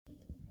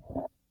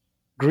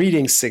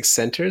Greetings, Six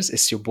Centers.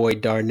 It's your boy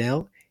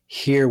Darnell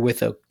here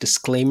with a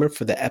disclaimer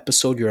for the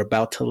episode you're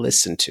about to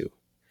listen to.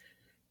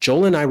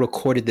 Joel and I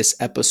recorded this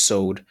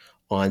episode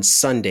on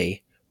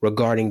Sunday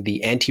regarding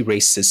the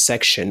anti-racist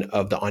section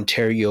of the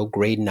Ontario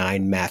Grade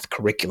 9 math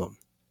curriculum.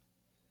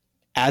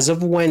 As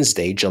of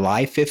Wednesday,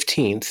 July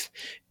 15th,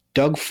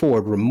 Doug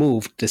Ford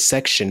removed the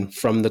section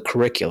from the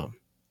curriculum.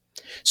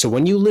 So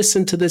when you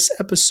listen to this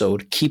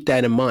episode, keep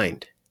that in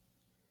mind.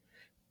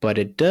 But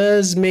it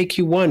does make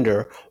you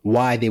wonder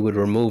why they would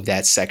remove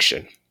that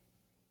section.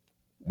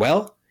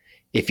 Well,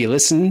 if you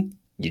listen,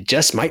 you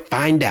just might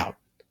find out.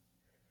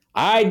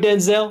 All right,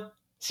 Denzel,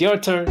 it's your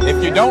turn.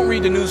 If you don't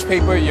read the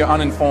newspaper, you're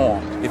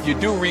uninformed. If you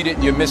do read it,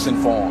 you're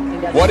misinformed.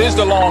 What is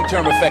the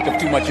long-term effect of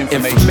too much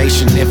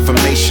information?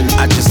 Information,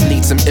 I just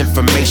need some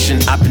information.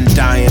 I've been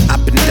dying.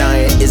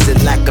 Is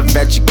it lack of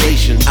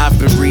education? I've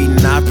been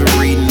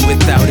reading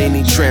without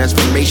any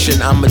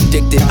transformation. I'm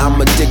addicted.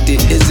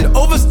 Is it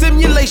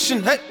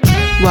overstimulation? Hey.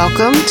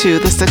 Welcome to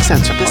the Sixth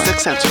Sense Report.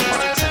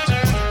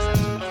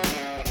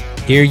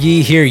 Hear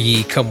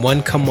ye, come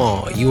one, come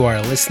all. You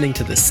are listening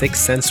to the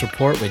Sixth Sense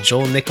Report with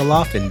Joel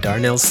Nikoloff and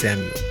Darnell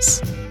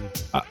Samuels.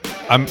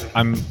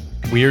 I'm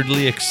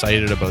weirdly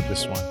excited about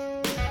this one.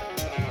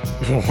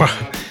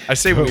 I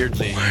say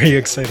weirdly. Why are you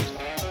excited?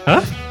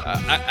 Huh?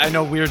 I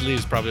know weirdly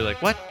is probably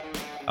like, what?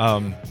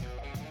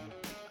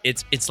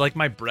 It's like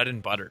my bread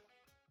and butter.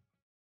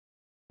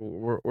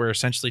 We're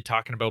essentially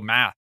talking about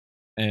math,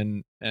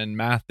 and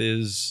math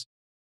is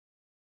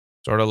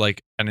sort of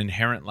like an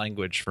inherent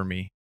language for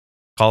me.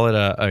 Call it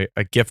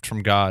a gift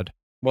from God.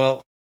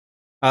 Well,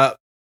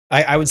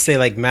 I would say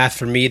like math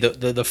for me,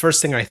 the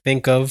first thing I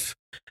think of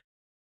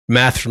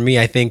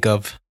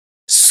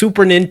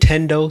Super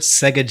Nintendo,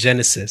 Sega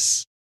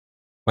Genesis.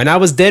 When I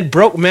was dead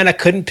broke, man, I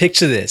couldn't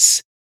picture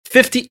this.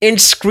 50-inch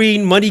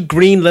screen, money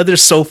green leather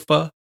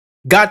sofa.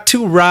 Got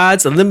 2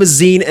 rods, a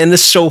limousine, and a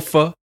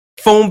chauffeur.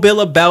 Phone bill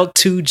about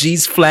 2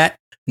 G's flat.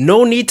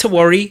 No need to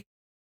worry.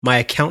 My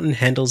accountant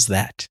handles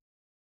that.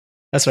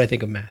 That's what I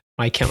think of math.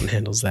 My accountant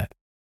handles that.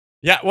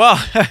 Yeah, well,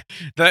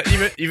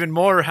 that even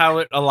more how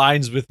it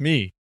aligns with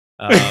me.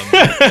 Not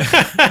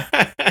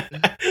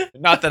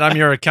that I'm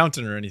your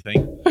accountant or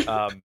anything,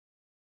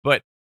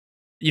 but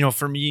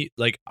for me,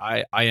 like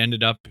I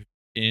ended up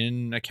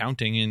in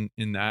accounting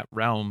in that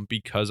realm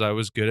because I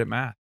was good at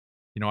math.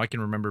 I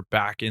can remember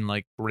back in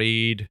like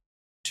grade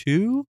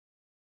 2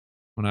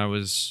 when I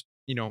was,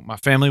 my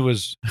family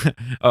was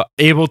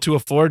able to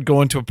afford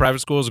going to a private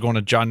school. I was going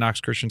to John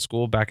Knox Christian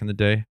School back in the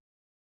day.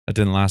 That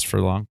didn't last for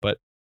long, but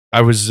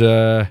I was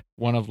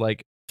one of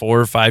like 4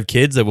 or 5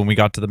 kids that when we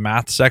got to the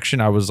math section,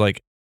 I was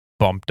like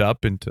bumped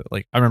up into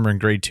like, I remember in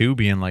grade 2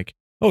 being like,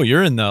 oh,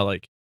 you're in the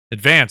like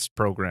advanced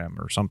program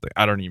or something.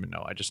 I don't even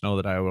know. I just know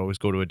that I would always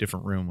go to a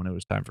different room when it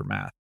was time for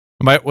math.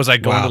 Was I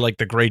going to like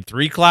the grade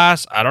 3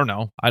 class? I don't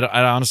know. I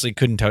honestly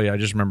couldn't tell you. I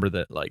just remember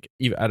that like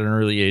even at an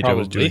early age, I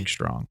was doing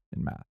strong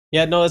in math.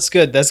 Yeah, no, that's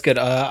good.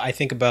 I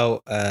think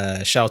about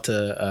shout out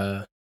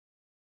to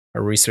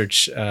a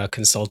research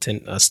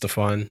consultant,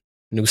 Stefan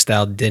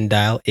Newstyle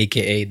Dindal,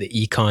 aka the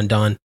Econ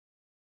Don,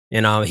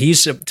 and he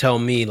used to tell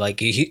me like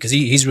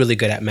he's really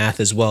good at math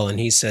as well, and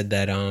he said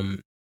that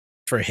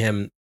for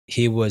him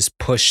he was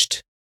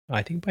pushed,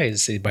 I think by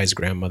his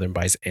grandmother and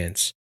by his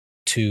aunts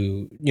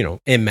to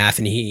in math,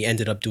 and he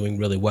ended up doing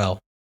really well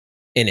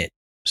in it,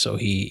 so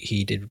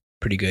he did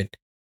pretty good.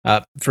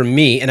 For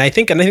me, and I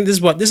think this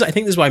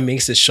is why it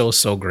makes this show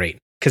so great,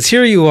 because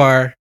here you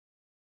are,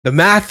 the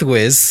math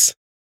whiz,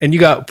 and you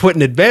got put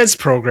in advanced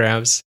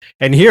programs,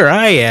 and here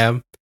I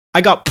am. I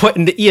got put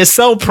in the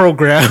ESL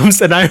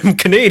programs, and I'm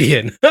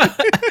Canadian,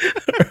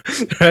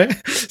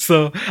 right?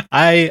 So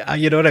I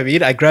you know what I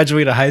mean? I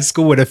graduated high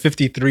school with a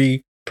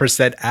 53%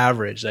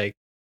 average, like,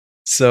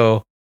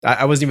 so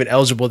I wasn't even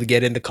eligible to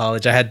get into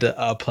college. I had to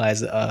apply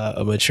as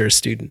a mature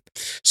student.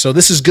 So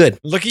this is good.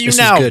 Look at you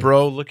now,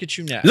 bro. Look at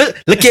you now.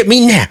 Look at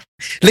me now.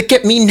 Look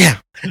at me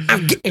now.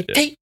 I'm getting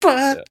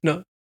paper.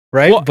 No,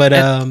 right? Well, but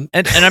and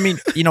I mean,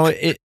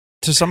 it.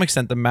 To some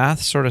extent, the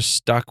math sort of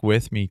stuck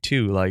with me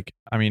too. Like,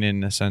 I mean,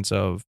 in the sense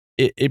of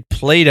it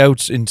played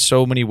out in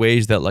so many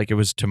ways that like it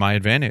was to my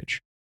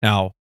advantage.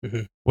 Now,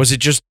 was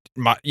it just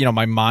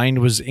my mind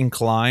was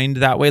inclined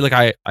that way?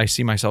 Like I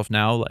see myself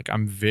now, like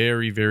I'm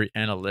very, very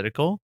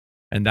analytical,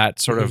 and that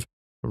sort of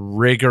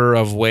rigor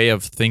of way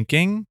of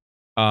thinking.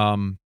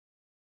 I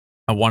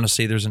want to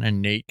say there's an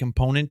innate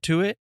component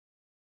to it.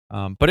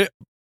 But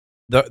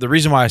the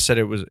reason why I said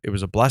it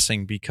was a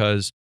blessing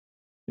because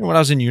when I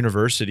was in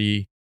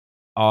university,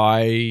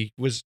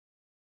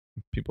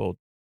 people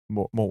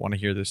won't want to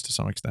hear this to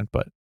some extent,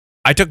 but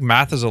I took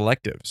math as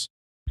electives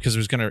because it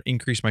was going to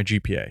increase my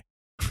GPA.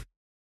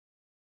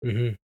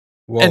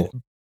 Whoa. And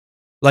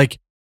like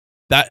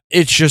that,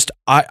 it's just,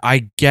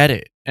 I get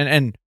it.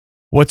 And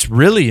what's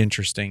really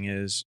interesting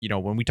is,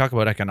 when we talk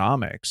about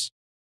economics,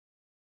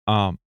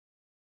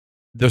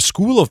 the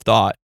school of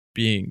thought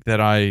being that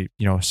I,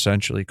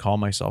 essentially call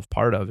myself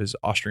part of is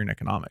Austrian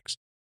economics.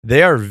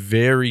 They are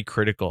very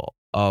critical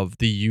of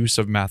the use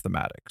of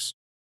mathematics.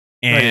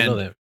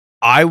 And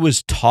I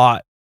was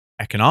taught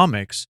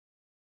economics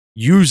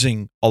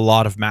using a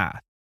lot of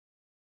math.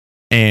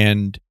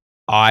 And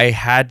I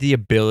had the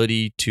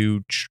ability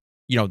to,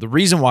 the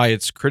reason why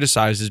it's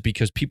criticized is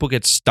because people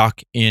get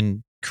stuck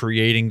in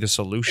creating the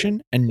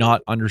solution and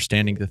not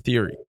understanding the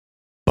theory.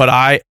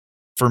 But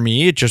for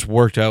me, it just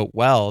worked out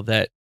well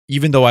that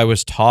even though I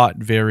was taught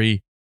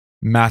very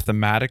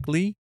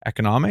mathematically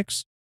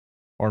economics,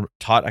 or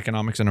taught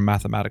economics in a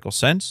mathematical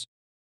sense,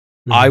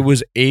 I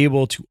was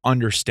able to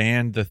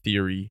understand the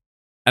theory.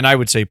 And I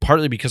would say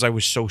partly because I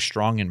was so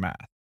strong in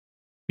math,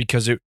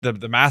 because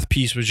the math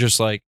piece was just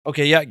like,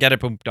 okay, yeah, get it,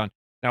 boom, done.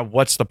 Now,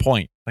 what's the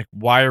point? Like,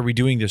 why are we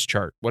doing this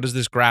chart? What does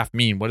this graph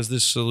mean? What is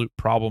this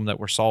problem that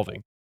we're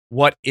solving?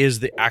 What is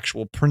the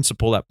actual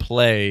principle at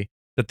play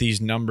that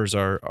these numbers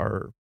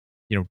are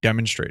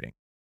demonstrating?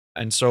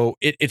 And so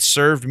it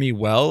served me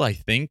well, I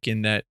think,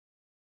 in that,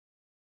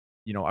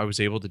 I was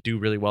able to do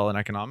really well in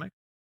economics.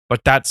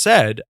 But that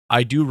said,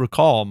 I do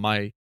recall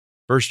my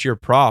first year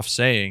prof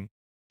saying,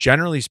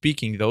 generally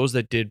speaking, those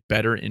that did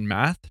better in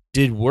math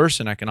did worse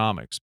in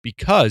economics,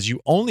 because you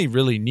only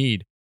really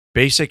need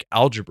basic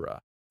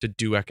algebra to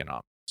do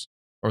economics,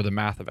 or the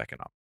math of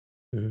economics.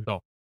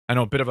 So I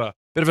know a bit of a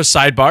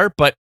sidebar,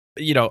 but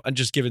I'm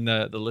just giving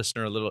the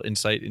listener a little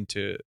insight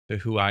into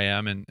who I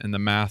am and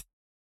the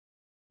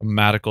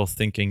mathematical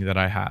thinking that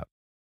I have.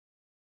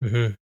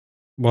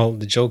 Well,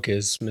 the joke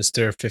is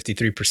Mr.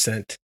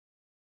 53%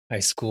 high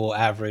school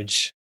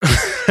average.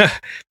 I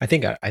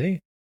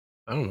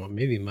don't know,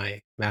 maybe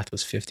my math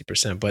was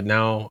 50%, but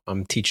now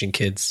I'm teaching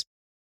kids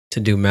to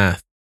do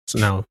math. So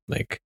now,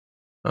 like,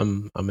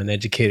 I'm an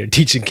educator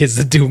teaching kids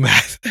to do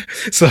math.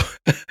 so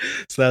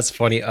that's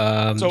funny.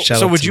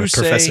 So would you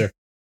say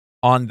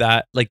on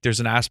that, like, there's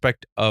an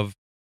aspect of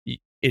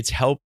it's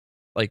help,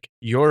 like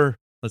I'll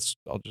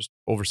just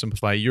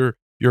oversimplify,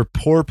 your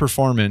poor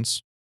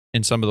performance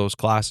in some of those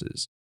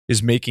classes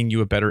is making you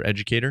a better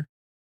educator?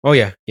 Oh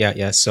yeah.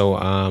 So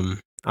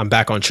I'm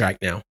back on track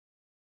now.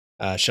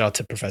 Shout out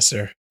to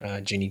Professor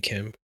Jeannie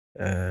Kim.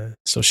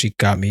 So she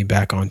got me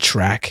back on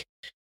track.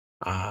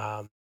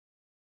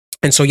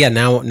 And so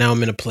now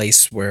I'm in a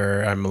place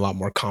where I'm a lot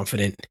more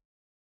confident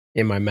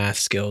in my math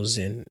skills,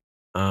 and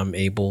I'm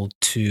able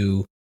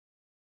to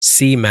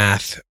see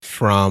math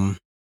from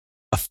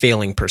a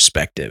failing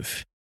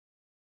perspective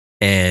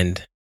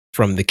and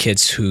from the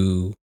kids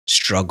who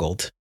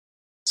struggled.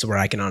 So where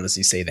I can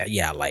honestly say that,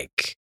 yeah,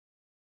 like,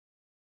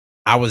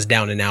 I was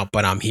down and out,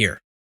 but I'm here.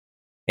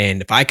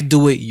 And if I could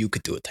do it, you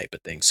could do it, type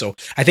of thing. So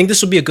I think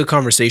this will be a good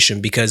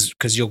conversation because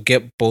you'll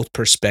get both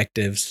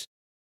perspectives.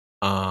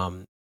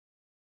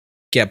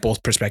 Get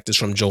both perspectives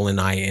from Joel and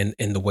I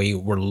in the way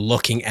we're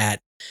looking at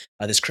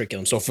this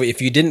curriculum. So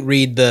if you didn't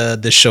read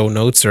the show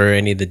notes or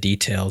any of the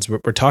details,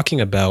 we're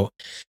talking about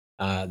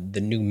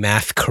the new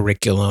math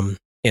curriculum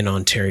in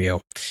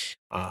Ontario.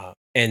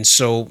 And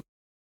so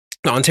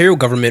the Ontario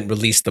government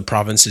released the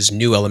province's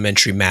new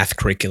elementary math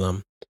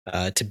curriculum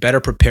to better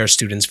prepare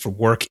students for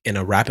work in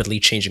a rapidly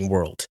changing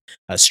world,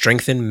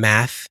 strengthen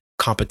math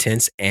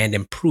competence, and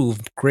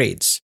improve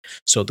grades.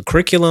 So the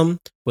curriculum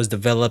was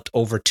developed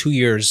over 2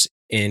 years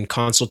in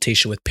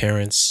consultation with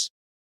parents,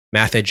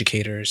 math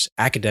educators,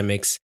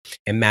 academics,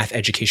 and math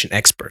education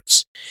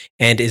experts,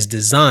 and is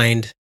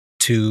designed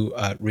to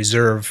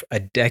reverse a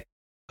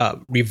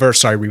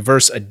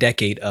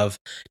decade of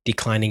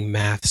declining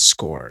math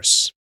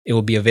scores. It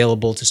will be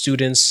available to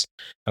students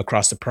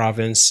across the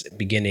province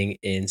beginning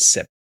in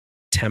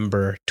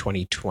September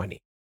 2020.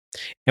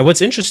 And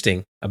what's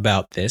interesting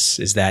about this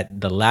is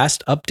that the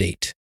last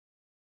update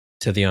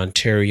to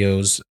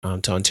Ontario's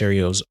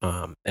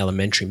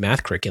elementary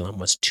math curriculum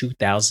was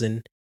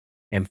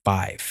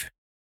 2005.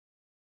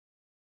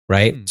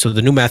 Right? So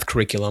the new math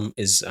curriculum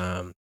is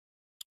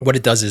what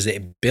it does is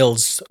it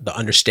builds the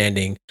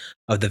understanding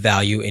of the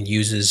value and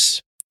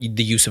uses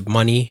the use of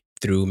money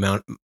through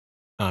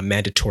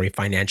mandatory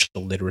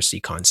financial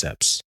literacy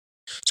concepts.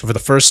 So for the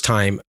first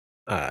time,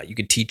 you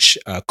could teach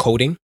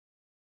coding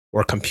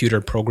or computer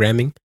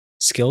programming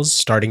skills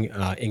starting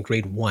in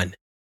grade 1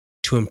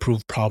 to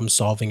improve problem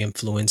solving and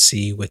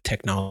fluency with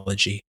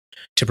technology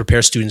to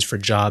prepare students for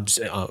jobs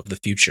of the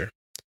future.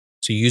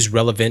 So you use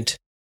relevant,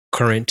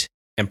 current,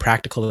 and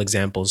practical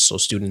examples so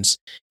students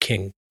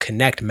can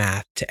connect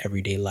math to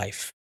everyday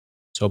life.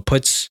 So it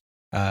put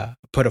a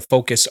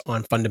focus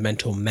on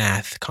fundamental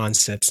math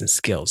concepts and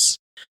skills,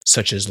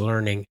 such as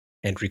learning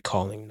and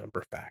recalling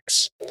number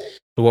facts.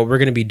 So what we're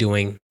going to be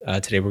doing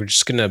today, we're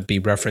just going to be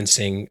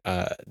referencing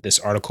this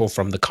article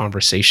from The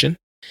Conversation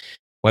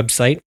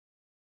website.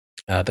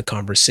 The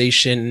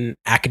Conversation,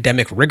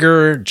 Academic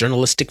Rigor,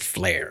 Journalistic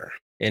Flair.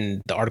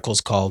 And the article is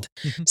called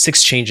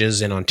 6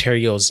 Changes in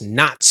Ontario's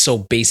Not So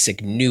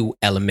Basic New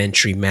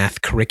Elementary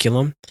Math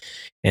Curriculum.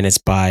 And it's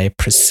by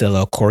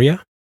Priscilla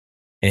Coria.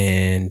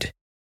 And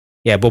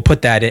yeah, we'll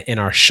put that in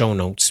our show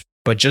notes.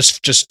 But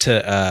just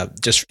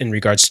in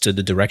regards to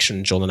the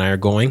direction Joel and I are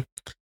going,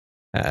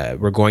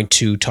 we're going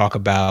to talk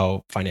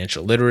about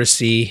financial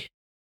literacy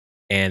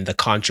and the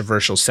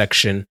controversial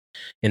section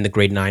in the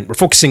grade 9. We're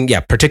focusing,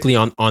 particularly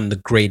on the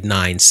grade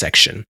 9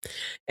 section.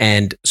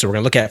 And so we're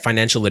going to look at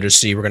financial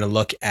literacy. We're going to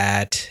look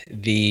at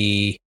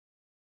the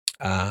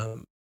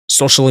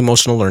social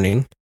emotional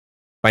learning,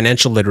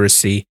 financial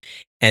literacy,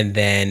 and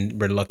then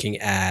we're looking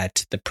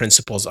at the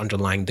principles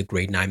underlying the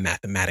grade 9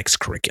 mathematics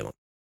curriculum.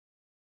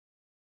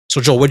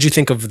 So Joel, what do you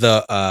think of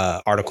the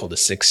article, the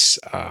six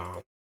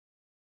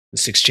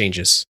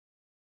changes?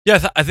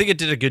 Yeah, I think it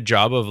did a good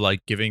job of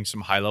like giving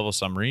some high level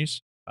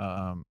summaries.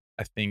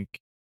 I think,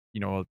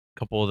 a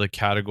couple of the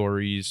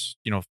categories,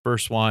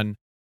 first one,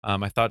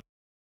 I thought,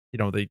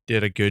 they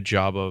did a good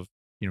job of,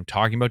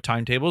 talking about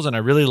timetables. And I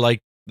really like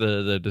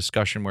the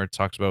discussion where it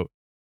talks about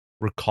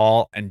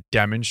recall and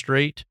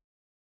demonstrate,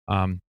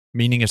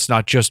 meaning it's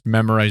not just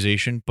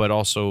memorization, but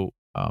also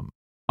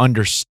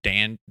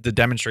understand. The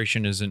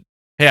demonstration isn't,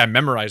 hey, I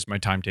memorized my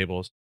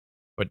timetables,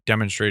 but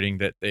demonstrating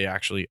that they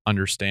actually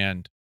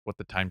understand what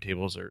the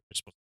timetables are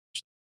supposed to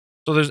teach.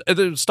 So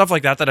there's stuff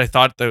like that I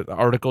thought the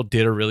article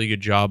did a really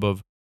good job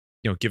of,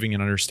 giving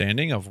an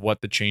understanding of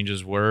what the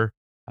changes were.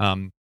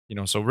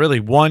 So really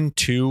 1,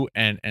 2,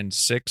 and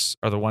 6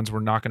 are the ones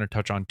we're not going to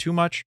touch on too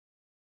much.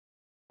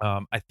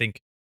 I think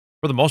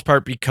for the most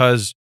part,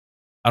 because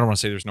I don't want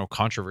to say there's no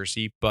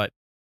controversy, but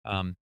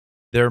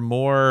they're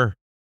more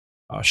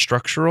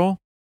structural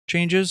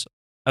changes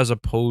as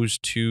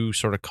opposed to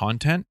sort of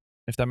content,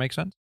 if that makes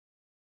sense.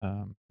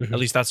 At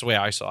least that's the way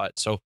I saw it.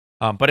 So,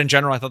 but in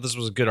general, I thought this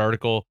was a good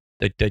article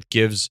that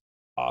gives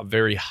a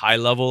very high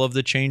level of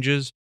the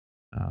changes,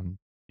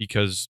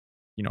 because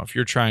if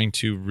you're trying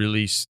to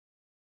really,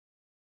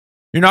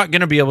 you're not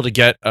going to be able to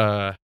get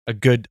a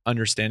good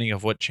understanding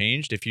of what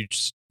changed if you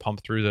just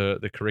pump through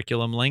the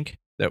curriculum link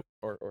that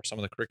or some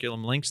of the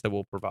curriculum links that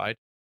we'll provide,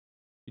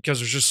 because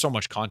there's just so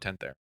much content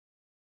there.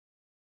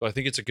 So I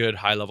think it's a good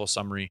high level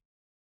summary.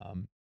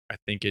 I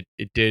think it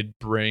did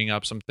bring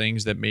up some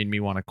things that made me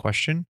want to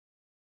question,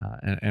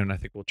 and I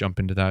think we'll jump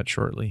into that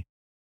shortly.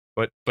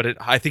 But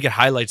I think it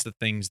highlights the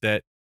things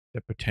that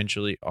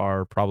potentially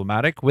are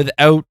problematic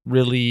without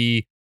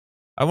really,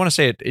 I want to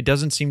say it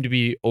doesn't seem to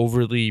be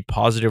overly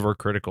positive or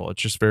critical.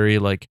 It's just very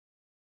like,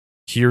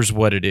 here's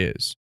what it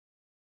is.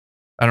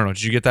 I don't know.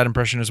 Did you get that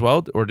impression as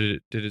well, or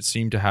did it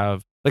seem to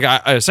have like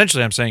I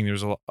essentially I'm saying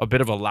there's a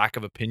bit of a lack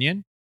of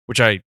opinion,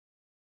 which I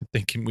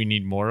think we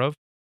need more of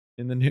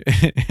in the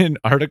in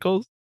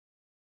articles.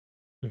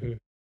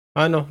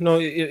 No,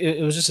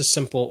 it was just a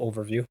simple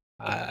overview.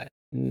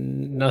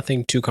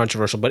 Nothing too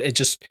controversial, but it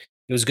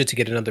was good to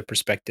get another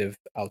perspective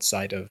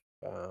outside of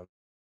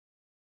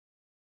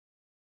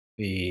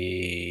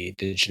the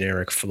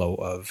generic flow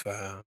of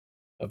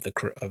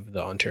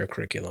the Ontario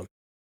curriculum.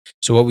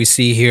 So what we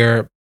see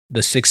here,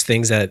 the 6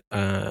 things that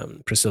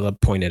Priscilla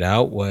pointed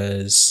out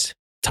was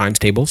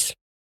timetables.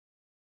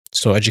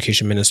 So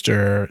Education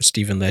Minister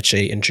Stephen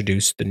Lecce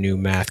introduced the new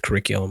math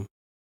curriculum,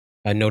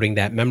 noting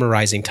that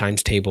memorizing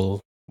times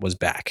table was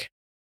back.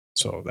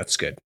 So that's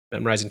good.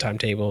 Memorizing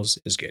timetables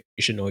is good.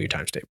 You should know your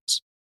times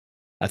tables.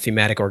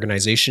 Thematic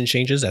organization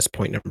changes, that's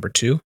point number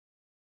 2.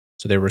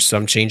 So there were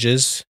some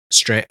changes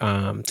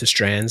to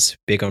strands,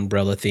 big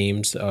umbrella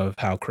themes of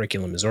how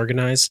curriculum is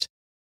organized.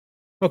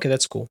 Okay,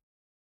 that's cool.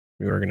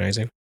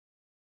 Reorganizing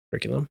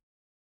curriculum.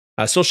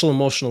 Social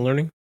emotional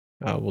learning,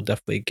 we'll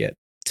definitely get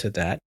to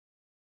that.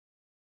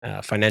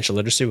 Financial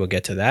literacy, we'll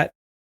get to that.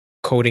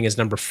 Coding is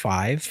number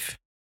 5.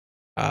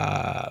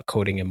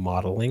 Coding and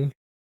modeling.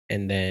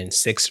 And then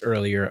 6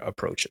 earlier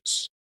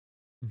approaches.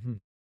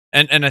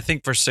 And I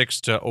think for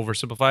 6, to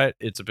oversimplify it,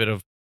 it's a bit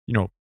of,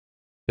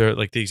 they're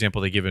like the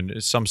example they given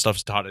is some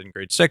stuff's taught in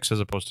grade 6 as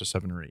opposed to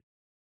 7 or 8.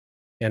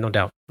 Yeah, no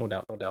doubt.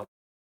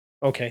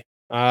 Okay.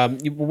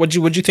 What'd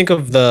you think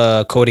of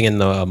the coding and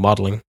the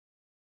modeling?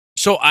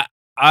 So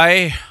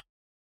I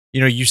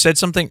you said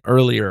something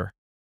earlier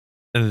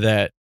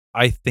that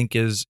I think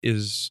is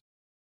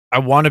I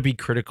want to be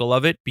critical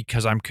of it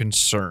because I'm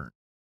concerned.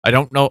 I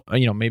don't know,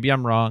 maybe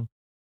I'm wrong.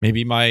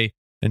 Maybe my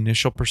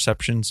initial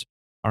perceptions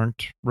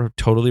aren't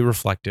totally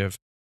reflective,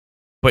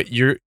 but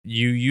you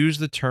use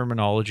the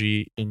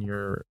terminology in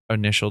your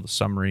initial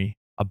summary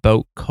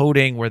about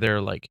coding where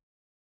they're like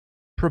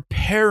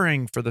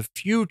preparing for the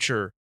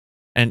future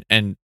and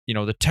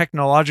the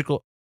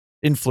technological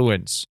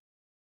influence.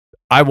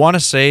 I want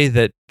to say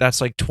that that's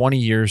like 20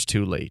 years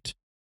too late.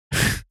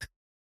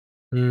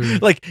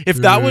 Like if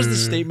that was the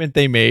statement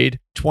they made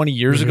 20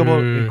 years ago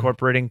about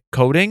incorporating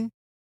coding,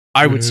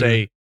 I would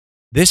say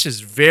this is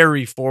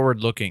very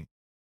forward looking.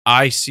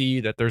 I see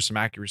that there's some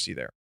accuracy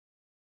there.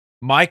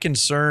 My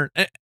concern,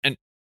 and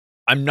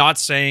I'm not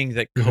saying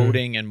that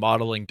coding and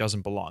modeling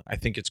doesn't belong. I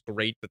think it's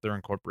great that they're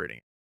incorporating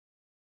it.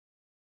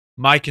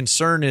 My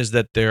concern is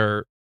that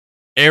their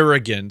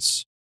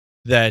arrogance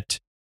that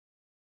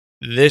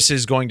this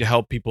is going to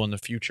help people in the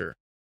future,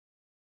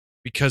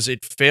 because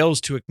it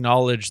fails to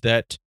acknowledge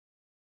that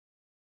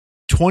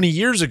 20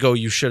 years ago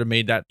you should have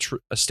made that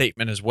a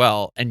statement as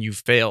well, and you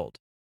failed.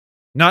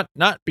 Not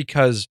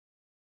because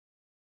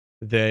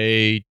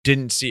they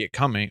didn't see it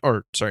coming,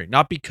 or sorry,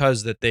 not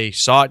because that they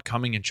saw it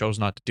coming and chose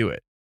not to do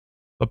it,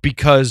 but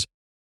because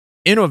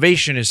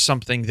innovation is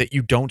something that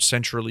you don't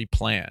centrally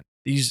plan.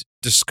 These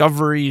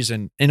discoveries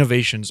and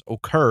innovations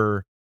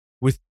occur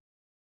with,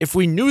 if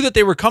we knew that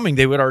they were coming,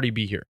 they would already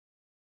be here.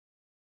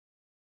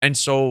 And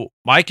so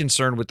my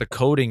concern with the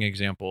coding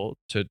example,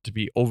 to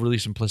be overly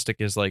simplistic,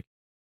 is like,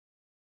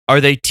 are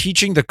they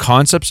teaching the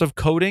concepts of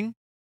coding,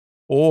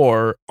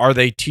 or are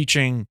they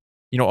teaching,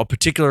 a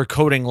particular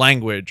coding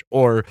language,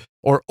 or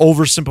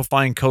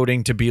oversimplifying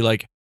coding to be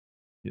like,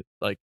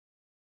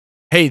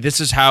 hey, this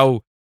is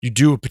how you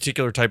do a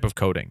particular type of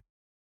coding,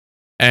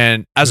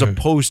 and as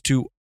opposed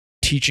to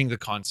teaching the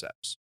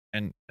concepts.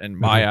 And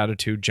my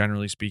attitude,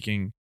 generally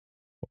speaking,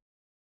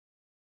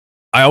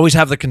 I always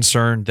have the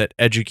concern that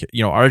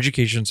our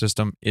education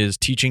system is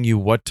teaching you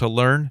what to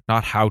learn,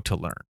 not how to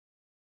learn.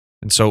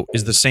 And so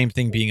is the same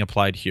thing being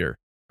applied here?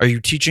 Are you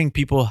teaching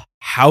people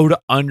how to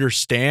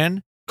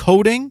understand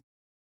coding,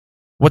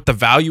 what the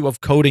value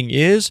of coding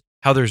is,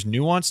 how there's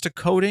nuance to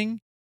coding?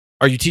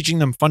 Are you teaching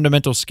them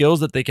fundamental skills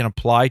that they can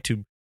apply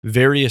to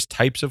various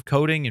types of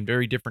coding in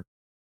very different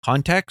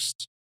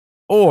contexts?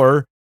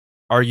 Or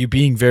are you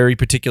being very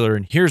particular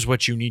and here's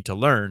what you need to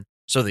learn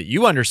so that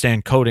you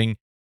understand coding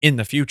in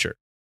the future?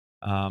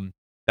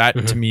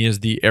 That to me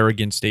is the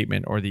arrogant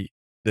statement, or the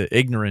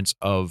ignorance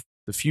of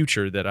the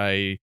future, that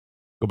I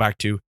go back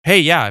to. Hey,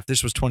 yeah, if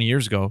this was 20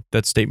 years ago,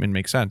 that statement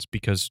makes sense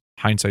because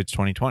hindsight's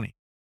 2020.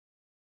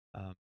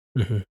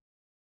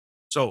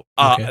 So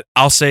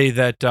I'll say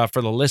that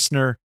for the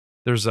listener,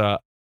 there's a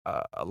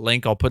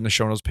link I'll put in the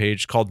show notes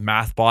page called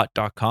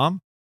mathbot.com,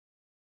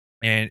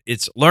 and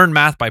it's learn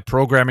math by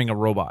programming a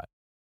robot,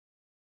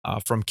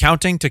 from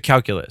counting to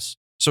calculus.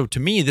 So to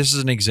me, this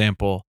is an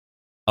example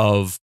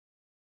of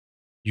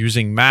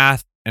using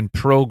math and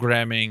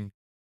programming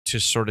to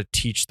sort of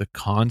teach the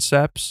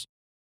concepts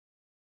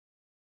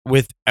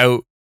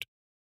without,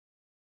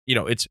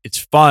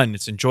 it's fun,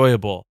 it's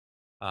enjoyable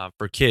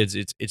for kids.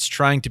 It's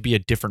trying to be a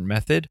different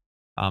method.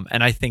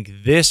 And I think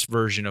this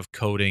version of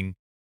coding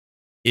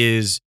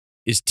is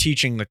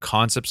teaching the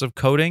concepts of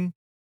coding.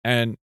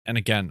 And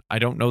again, I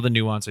don't know the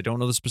nuance. I don't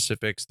know the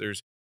specifics.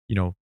 There's,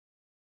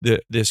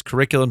 this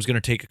curriculum is going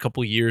to take a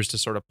couple years to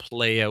sort of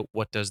play out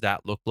what does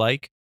that look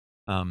like.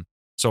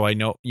 So I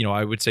know,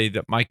 I would say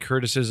that my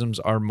criticisms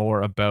are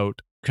more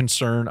about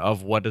concern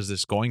of what is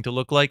this going to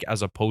look like,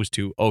 as opposed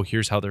to, oh,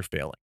 here's how they're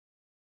failing.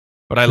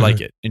 But I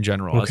like it in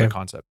general as a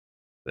concept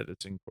that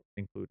it's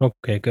included.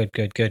 Okay,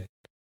 good.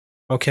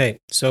 Okay,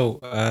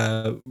 so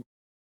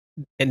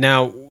and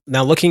now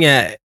looking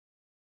at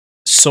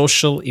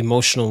social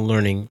emotional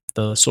learning,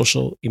 the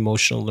social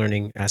emotional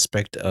learning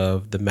aspect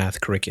of the math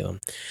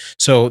curriculum.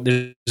 So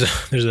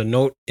there's a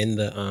note in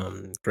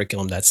the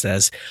curriculum that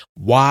says,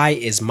 "Why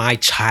is my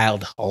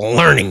child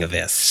learning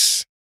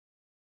this?"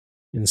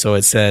 And so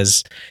it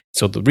says,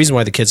 so the reason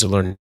why the kids are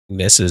learning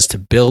this is to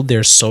build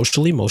their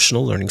social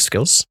emotional learning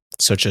skills,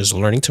 such as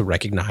learning to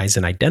recognize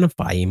and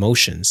identify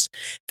emotions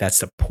that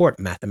support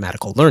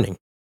mathematical learning,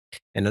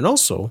 and then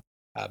also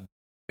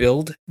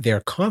build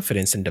their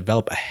confidence and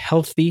develop a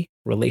healthy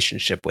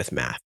relationship with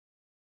math.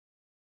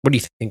 What do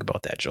you think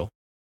about that, Joel?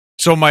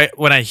 So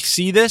when I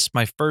see this,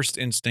 my first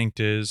instinct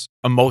is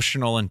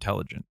emotional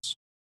intelligence,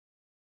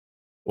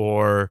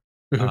 or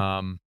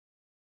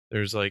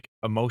there's like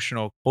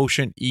emotional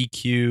quotient,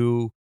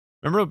 EQ.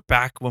 Remember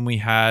back when we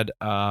had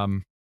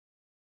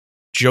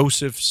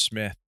Joseph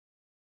Smith,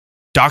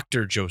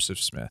 Dr.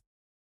 Joseph Smith,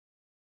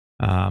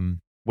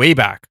 way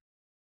back.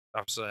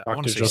 I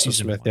want to say Joseph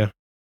season Smith, one. yeah.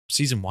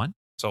 Season 1.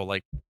 So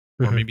like,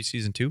 or maybe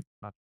season 2.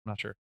 Not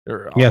sure.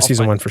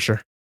 Season 1 for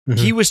sure.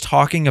 He was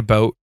talking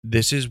about,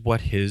 this is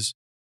what his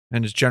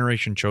and his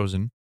generation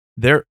chosen.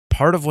 They're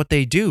part of what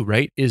they do,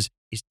 right? Is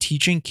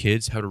teaching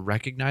kids how to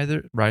recognize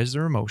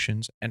their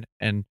emotions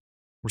and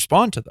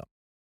respond to them.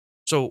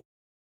 So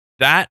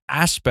that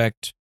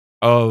aspect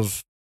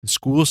of the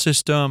school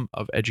system,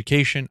 of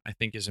education, I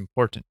think is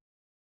important.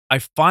 I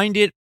find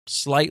it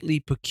slightly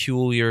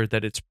peculiar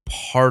that it's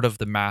part of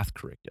the math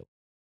curriculum.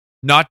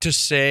 Not to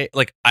say,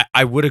 like,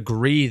 I would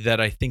agree that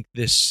I think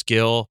this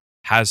skill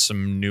has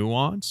some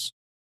nuance,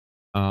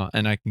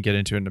 and I can get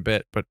into it in a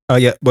bit. But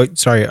yeah, but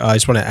sorry, I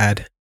just wanted to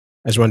add.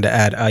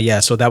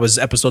 So that was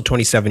episode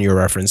 27 you're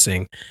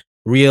referencing,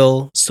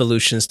 Real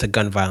Solutions to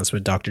Gun Violence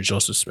with Dr.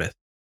 Joseph Smith.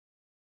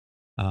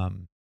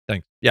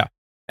 Thanks. Yeah,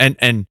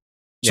 and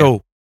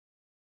so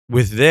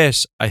with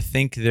this, I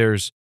think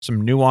there's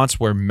some nuance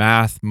where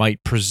math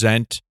might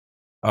present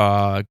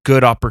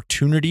good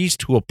opportunities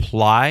to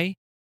apply.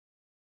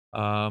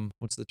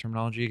 What's the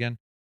terminology again?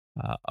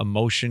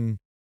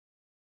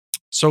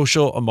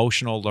 Social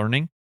emotional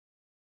learning.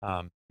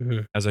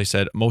 As I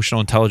said,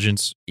 emotional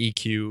intelligence,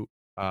 EQ,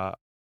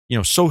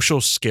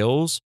 social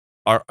skills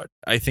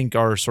I think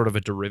are sort of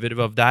a derivative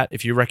of that.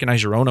 If you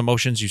recognize your own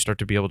emotions, you start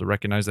to be able to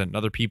recognize that in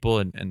other people,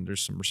 and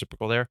there's some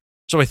reciprocal there.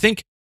 So I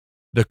think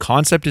the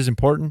concept is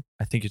important.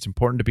 I think it's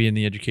important to be in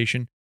the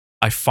education.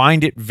 I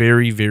find it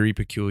very, very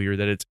peculiar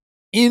that it's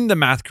in the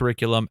math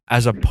curriculum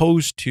as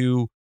opposed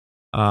to,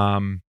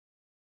 let's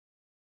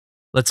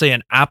say,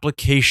 an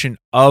application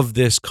of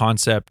this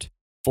concept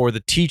for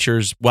the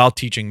teachers while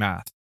teaching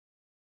math.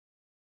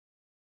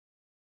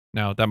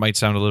 Now, that might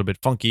sound a little bit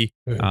funky,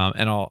 Mhm.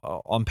 and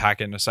I'll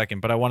unpack it in a second,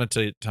 but I wanted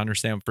to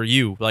understand for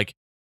you, like,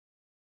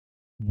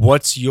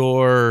 what's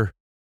your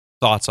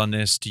thoughts on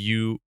this? Do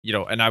you,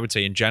 and I would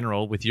say in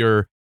general, with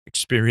your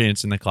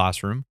experience in the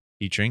classroom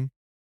teaching,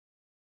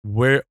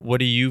 what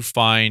do you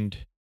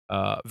find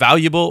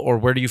valuable, or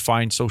where do you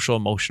find social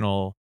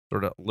emotional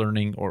sort of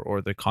learning,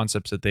 or the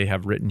concepts that they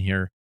have written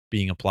here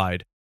being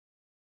applied?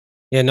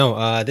 Yeah,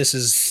 no, this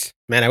is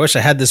man. I wish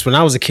I had this when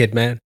I was a kid,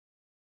 man.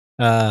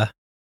 Uh,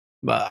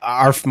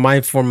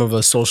 my form of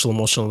a social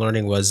emotional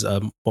learning was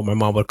what my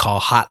mom would call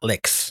hot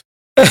licks.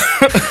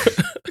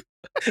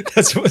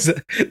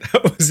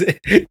 That was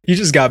it. You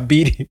just got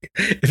beating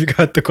if you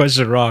got the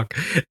question wrong.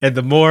 And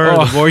the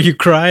more you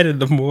cried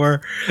and the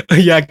more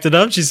you acted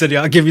up, she said,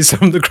 "Yeah, I'll give you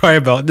something to cry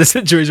about." The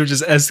situation would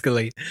just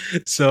escalate.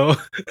 So,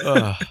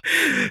 Ugh.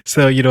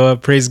 so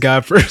praise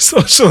God for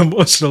social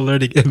emotional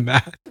learning in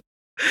math.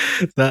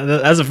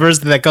 That's the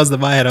first thing that comes to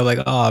my head. I'm like,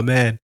 oh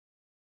man,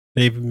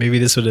 maybe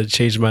this would have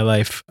changed my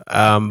life.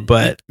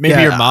 But Maybe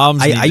yeah, your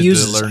mom's I needed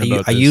use to this. learn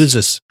about I this. use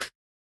this.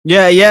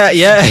 Yeah,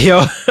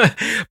 yo.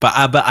 But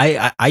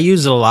I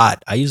use it a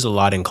lot. I use it a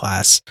lot in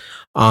class,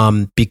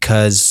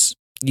 because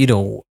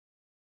I'm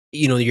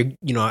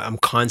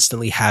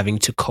constantly having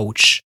to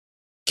coach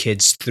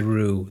kids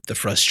through the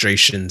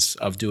frustrations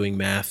of doing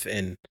math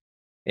and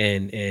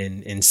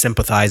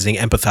sympathizing,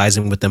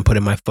 empathizing with them,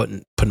 putting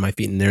my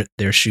feet in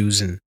their shoes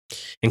and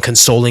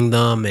consoling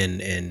them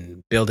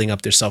and building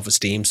up their self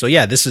esteem. So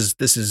yeah, this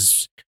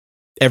is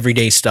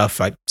everyday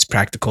stuff. It's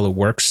practical. It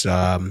works.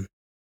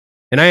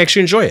 And I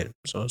actually enjoy it.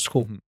 So it's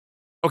cool. Mhm.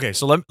 Okay,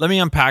 so let me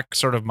unpack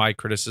sort of my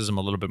criticism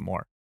a little bit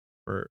more.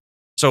 For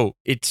So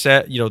it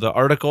said, the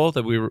article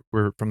that we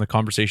were from the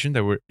conversation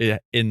that were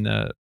in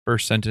the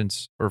first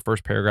sentence or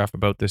first paragraph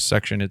about this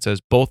section, it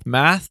says both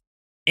math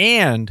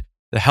and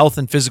the health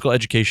and physical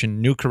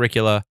education new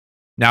curricula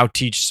now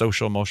teach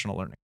social emotional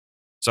learning.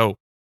 So,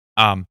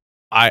 um,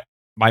 I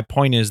my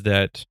point is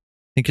that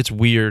I think it's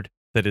weird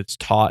that it's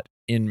taught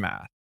in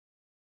math.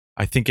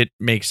 I think it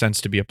makes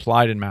sense to be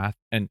applied in math.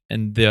 And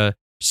the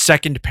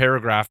second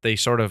paragraph, they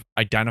sort of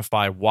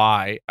identify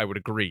why I would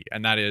agree.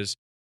 And that is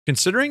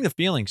considering the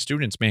feelings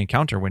students may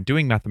encounter when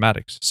doing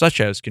mathematics, such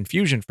as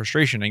confusion,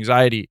 frustration,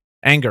 anxiety,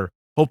 anger,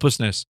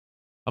 hopelessness,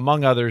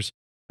 among others,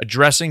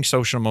 addressing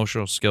social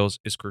emotional skills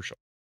is crucial.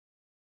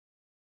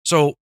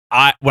 So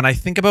when I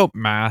think about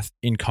math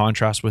in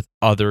contrast with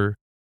other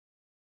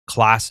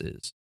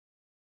classes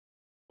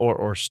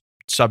or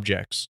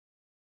subjects,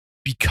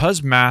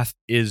 because math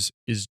is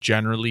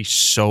generally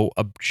so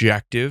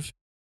objective,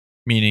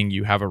 meaning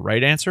you have a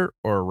right answer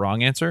or a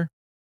wrong answer.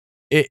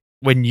 It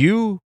When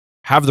you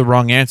have the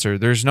wrong answer,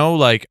 there's no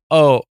like,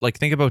 oh, like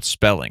think about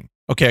spelling.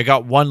 Okay, I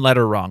got one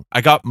letter wrong.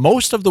 I got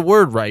most of the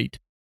word right,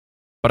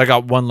 but I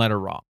got one letter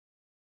wrong.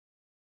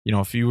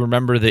 If you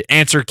remember the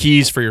answer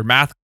keys for your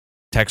math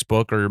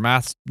textbook or your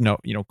math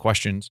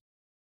questions,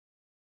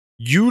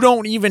 you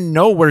don't even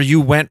know where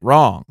you went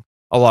wrong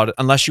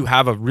unless you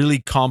have a really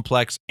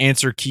complex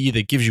answer key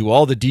that gives you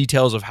all the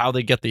details of how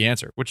they get the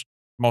answer, which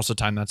most of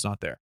the time that's not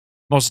there.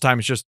 Most of the time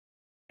it's just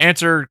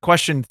answer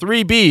question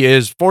 3B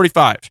is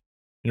 45. And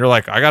you're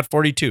like, I got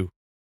 42.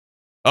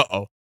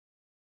 Uh-oh.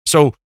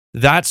 So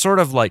that sort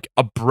of like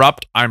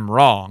abrupt I'm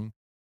wrong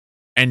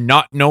and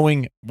not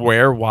knowing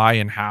where, why,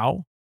 and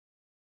how,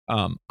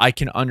 I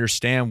can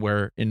understand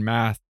where in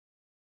math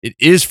it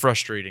is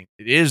frustrating.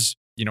 It is,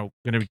 going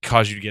to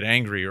cause you to get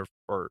angry or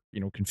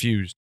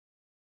confused.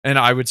 And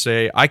I would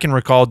say I can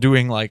recall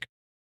doing like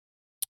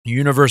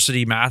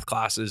university math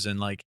classes and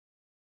like,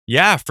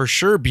 yeah, for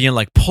sure, being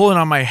like pulling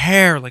on my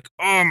hair, like,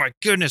 oh my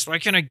goodness, why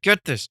can't I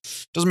get this?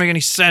 Doesn't make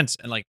any sense.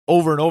 And like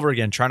over and over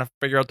again, trying to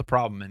figure out the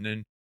problem. And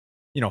then,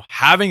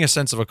 having a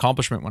sense of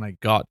accomplishment when I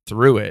got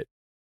through it,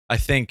 I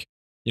think,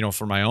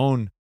 for my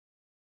own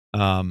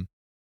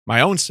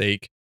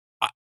sake,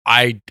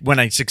 I when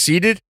I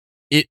succeeded,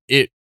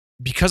 it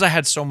because I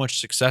had so much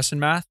success in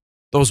math,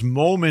 those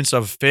moments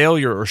of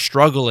failure or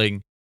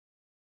struggling,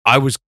 I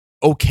was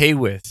okay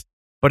with.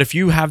 But if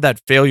you have that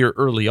failure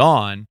early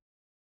on,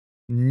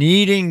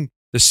 needing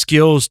the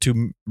skills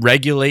to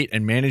regulate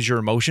and manage your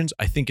emotions,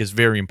 I think is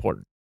very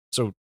important.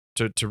 So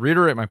to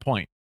reiterate my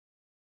point,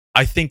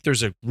 I think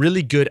there's a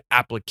really good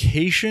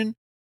application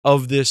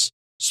of this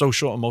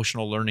social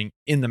emotional learning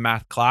in the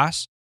math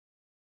class.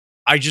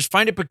 I just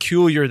find it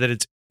peculiar that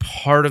it's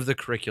part of the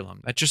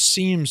curriculum. That just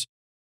seems,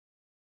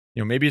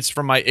 maybe it's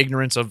from my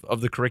ignorance of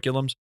the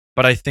curriculums,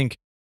 but I think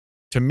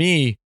to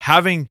me,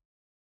 having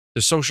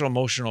the social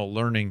emotional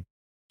learning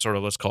sort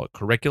of, let's call it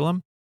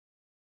curriculum,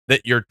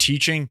 that you're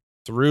teaching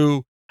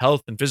through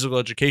health and physical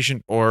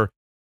education, or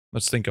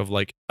let's think of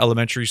like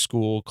elementary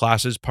school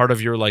classes, part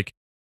of your like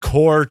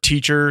core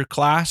teacher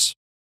class,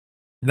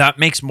 that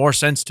makes more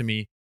sense to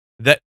me.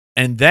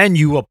 And then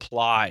you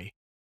apply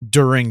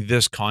during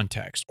this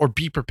context, or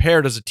be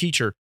prepared as a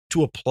teacher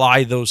to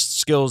apply those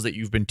skills that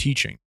you've been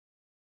teaching.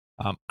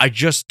 I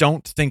just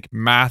don't think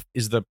math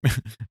is the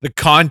the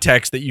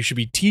context that you should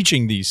be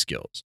teaching these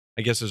skills,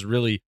 I guess, is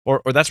really,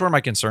 or that's where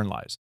my concern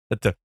lies.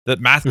 That the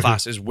math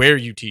class is where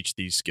you teach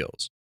these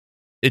skills.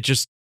 it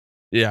just,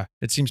 yeah,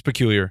 it seems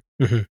peculiar.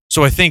 Mhm.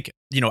 So I think,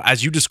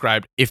 as you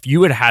described, if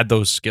you had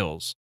those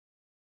skills,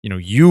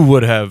 you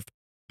would have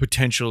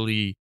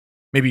potentially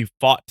maybe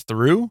fought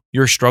through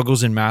your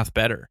struggles in math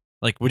better.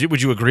 Like,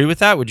 would you agree with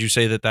that? Would you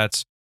say that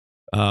that's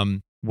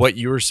what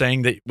you were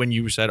saying, that when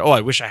you said, "Oh,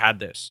 I wish I had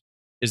this,"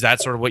 is that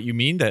sort of what you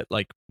mean? That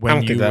like I when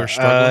don't think you were that.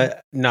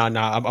 struggling? No,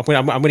 no.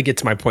 I'm gonna get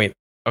to my point.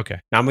 Okay.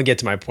 No, I'm gonna get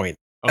to my point.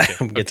 Okay.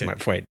 I'm gonna get to Okay. my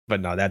point.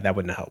 But no, that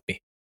wouldn't help me.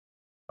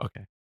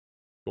 Okay.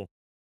 Cool.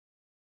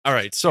 All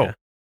right. So Yeah.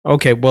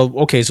 Okay. Well.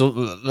 Okay. So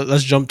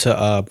let's jump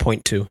to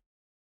point 2.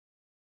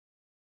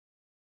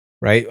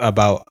 Right,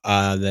 about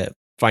the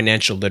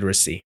financial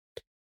literacy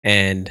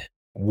and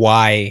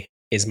why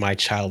is my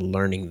child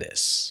learning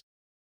this.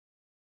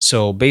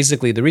 So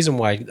basically, the reason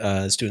why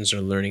students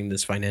are learning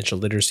this financial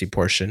literacy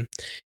portion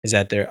is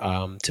that they're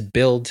to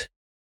build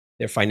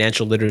their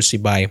financial literacy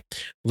by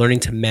learning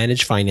to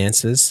manage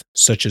finances,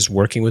 such as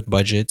working with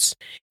budgets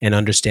and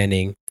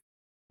understanding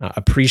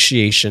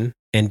appreciation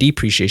and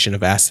depreciation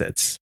of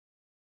assets,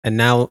 and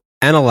now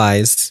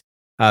analyze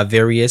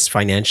various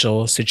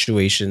financial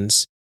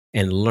situations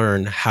and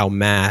learn how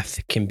math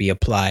can be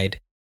applied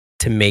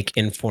to make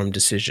informed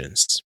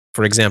decisions.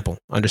 For example,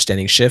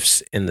 understanding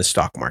shifts in the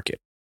stock market.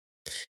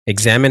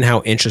 Examine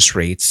how interest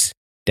rates,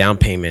 down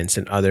payments,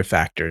 and other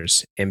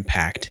factors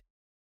impact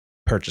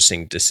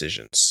purchasing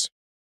decisions.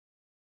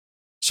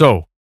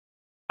 So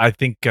I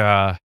think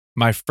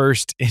my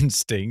first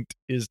instinct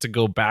is to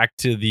go back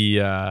to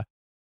the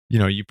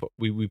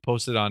we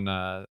posted on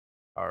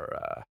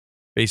our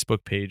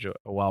Facebook page a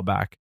while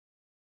back,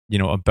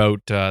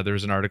 about there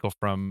was an article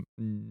from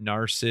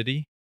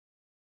Narcity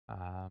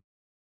uh,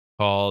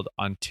 called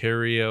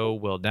 "Ontario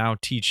will now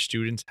teach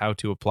students how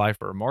to apply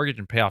for a mortgage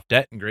and pay off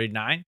debt in grade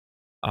 9."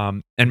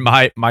 And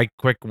my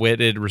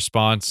quick-witted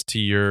response to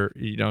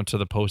to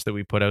the post that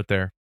we put out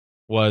there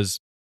was,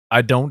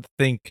 I don't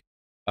think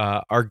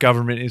our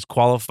government is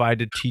qualified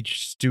to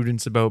teach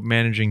students about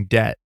managing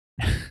debt.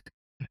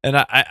 And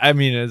I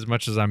mean, as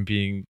much as I'm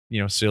being,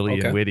 silly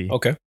and Okay. witty,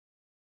 Okay.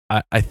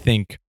 I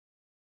think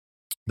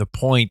the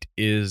point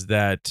is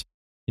that,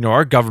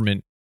 our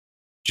government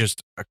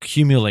just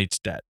accumulates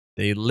debt.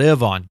 They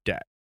live on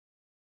debt.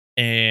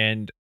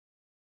 And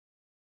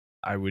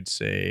I would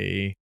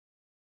say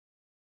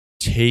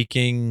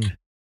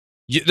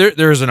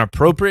there's an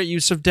appropriate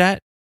use of debt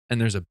and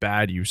there's a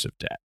bad use of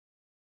debt.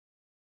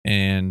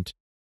 And,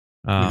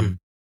 Mhm.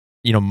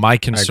 my I agree.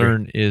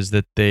 concern is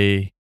that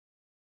they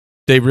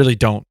really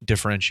don't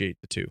differentiate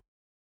the two.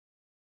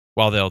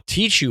 While they'll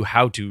teach you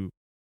how to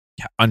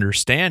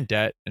understand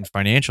debt and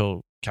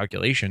financial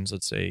calculations,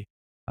 let's say,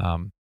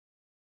 um,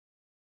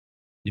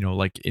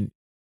 like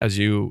as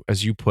you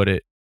put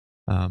it,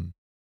 um,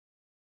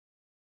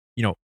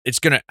 it's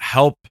going to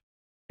help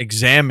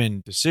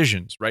examine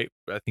decisions, right?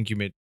 I think you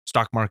made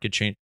stock market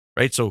change,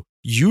 right? So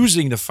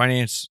using the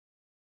finance,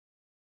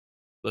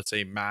 let's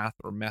say math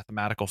or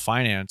mathematical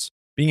finance,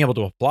 being able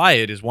to apply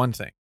it is one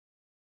thing.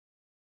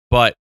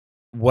 But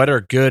what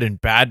are good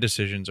and bad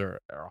decisions are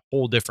a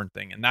whole different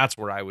thing. And that's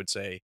where I would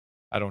say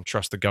I don't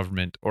trust the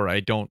government, or I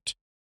don't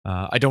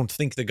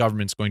think the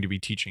government's going to be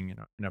teaching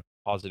in a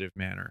positive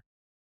manner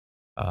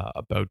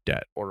about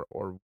debt, or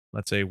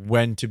let's say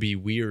when to be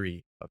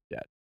weary of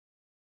debt.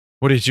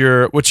 What's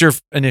your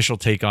initial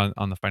take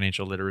on the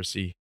financial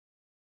literacy?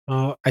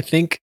 I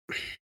think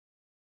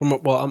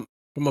I'm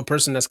from a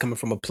person that's coming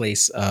from a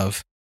place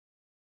of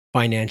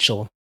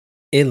financial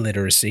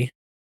illiteracy.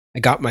 I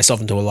got myself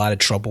into a lot of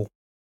trouble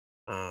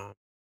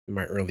in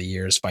my early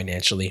years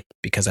financially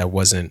because I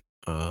wasn't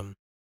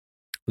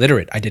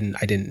literate. I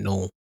didn't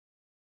know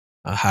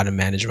how to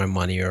manage my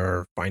money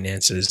or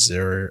finances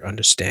or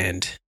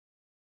understand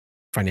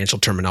financial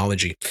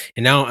terminology.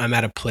 And now I'm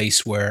at a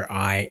place where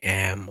I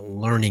am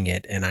learning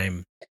it and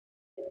I'm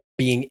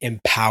being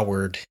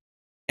empowered.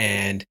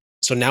 And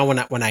so now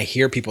when I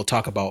hear people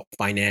talk about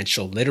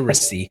financial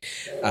literacy,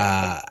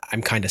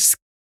 I'm kind of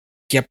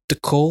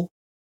skeptical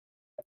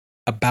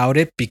about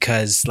it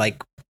because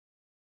like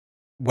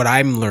what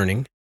I'm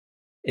learning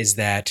is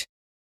that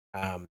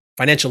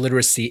financial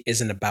literacy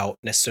isn't about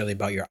necessarily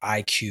about your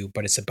IQ,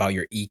 but it's about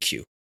your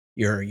EQ,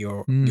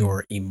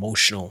 your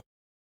emotional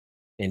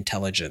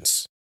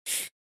intelligence.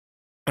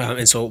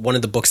 And so one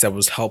of the books that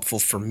was helpful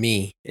for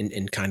me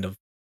in kind of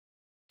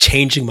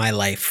changing my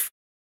life,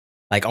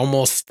 like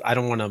almost, I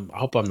don't want to, I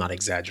hope I'm not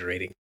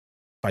exaggerating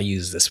if I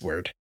use this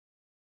word.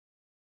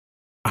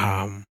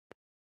 Um,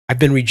 I've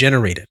been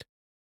regenerated.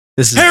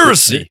 This is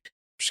Heresy.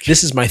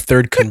 This is my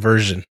third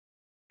conversion.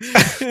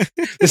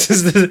 This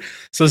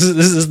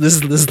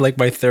is like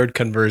my third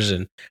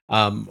conversion.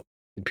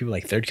 People are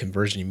like third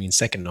conversion. You mean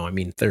second? No, I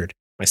mean third.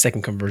 My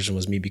second conversion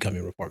was me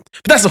becoming reformed,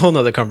 but that's a whole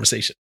nother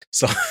conversation.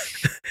 So,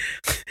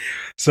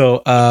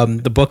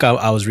 the book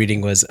I was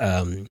reading was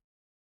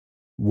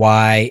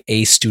why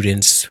A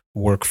students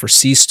work for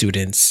C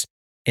students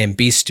and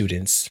B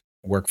students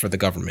work for the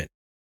government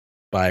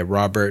by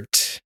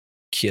Robert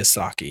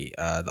Kiyosaki,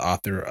 the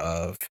author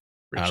of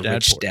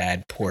Rich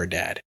Dad, Poor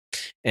Dad.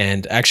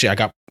 And actually, I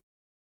got,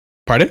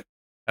 pardon?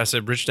 I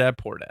said Rich Dad,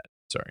 Poor Dad.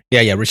 Sorry.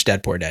 Yeah, Rich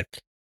Dad Poor Dad.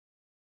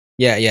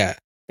 Yeah.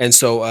 And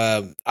so,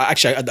 I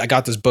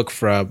got this book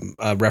from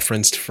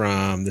referenced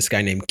from this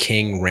guy named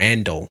King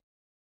Randall.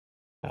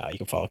 You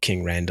can follow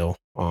King Randall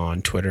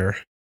on Twitter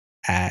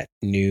at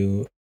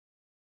New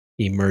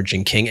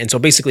Emerging King. And so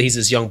basically, he's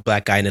this young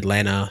black guy in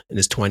Atlanta in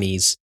his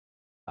 20s.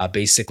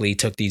 Basically,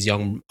 took these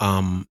young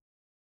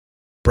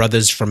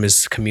brothers from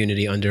his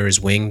community under his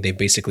wing. They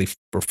basically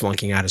were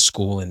flunking out of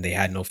school and they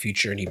had no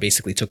future. And he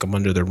basically took them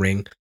under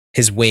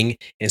his wing,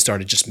 and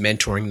started just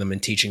mentoring them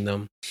and teaching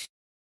them.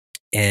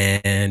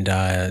 And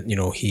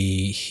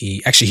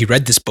he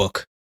read this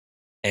book,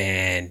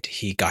 and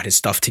he got his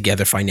stuff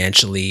together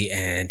financially,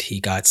 and he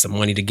got some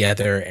money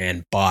together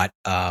and bought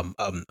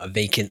a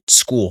vacant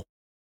school,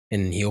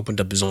 and he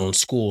opened up his own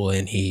school,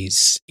 and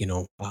he's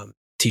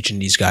teaching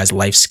these guys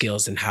life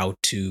skills and how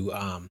to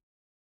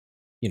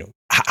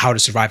how to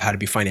survive, how to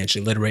be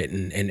financially literate,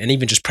 and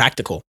even just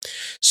practical.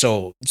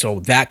 So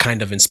that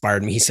kind of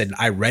inspired me. He said,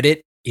 I read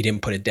it, he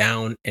didn't put it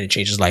down, and it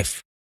changed his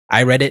life.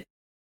 I read it,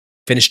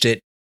 finished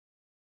it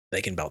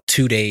like in about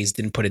 2 days,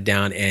 didn't put it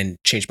down, and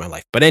changed my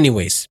life. But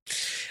anyways,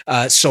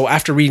 so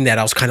after reading that,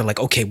 I was kind of like,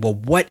 okay, well,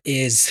 what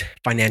is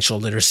financial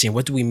literacy, and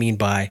what do we mean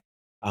by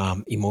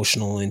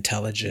emotional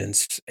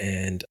intelligence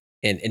and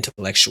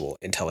intellectual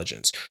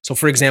intelligence? So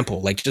for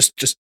example, like just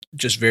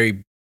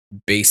very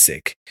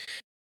basic,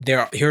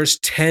 here's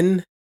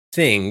 10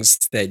 things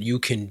that you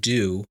can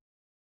do.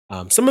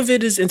 Some of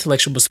it is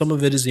intellectual, but some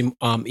of it is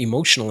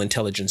emotional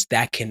intelligence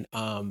that can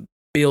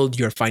build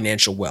your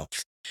financial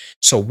wealth.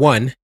 So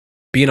 1,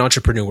 be an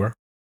entrepreneur,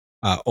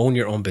 own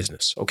your own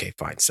business. Okay,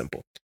 fine,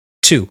 simple.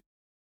 2,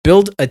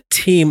 build a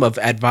team of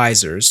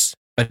advisors,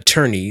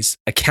 attorneys,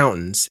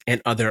 accountants,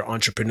 and other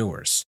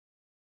entrepreneurs.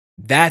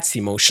 That's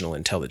emotional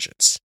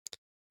intelligence.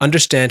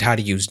 Understand how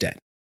to use debt.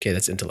 Okay,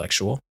 that's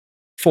intellectual.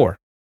 4,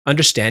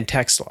 understand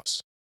tax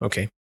laws.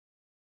 Okay,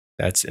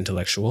 that's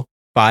intellectual.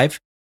 5,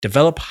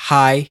 develop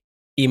high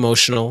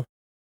emotional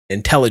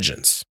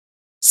intelligence.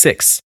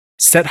 6,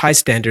 set high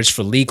standards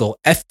for legal,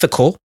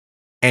 ethical,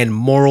 and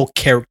moral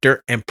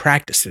character and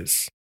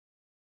practices.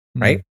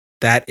 Right?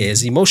 That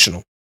is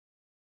emotional.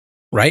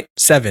 Right?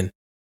 7,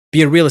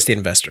 be a real estate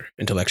investor.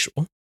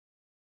 Intellectual.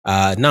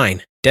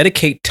 9,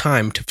 dedicate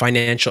time to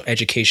financial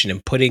education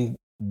and putting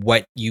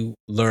what you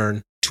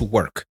learn to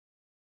work.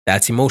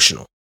 That's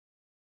emotional.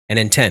 And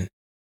then 10,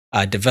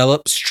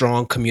 develop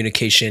strong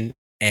communication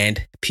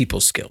and people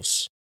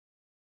skills.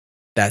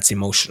 That's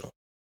emotional.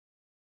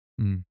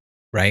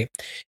 Right?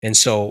 And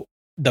so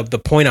the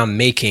point I'm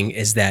making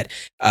is that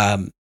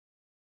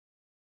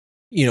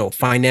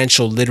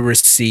financial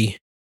literacy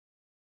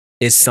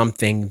is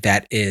something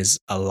that is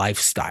a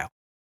lifestyle,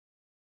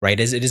 right?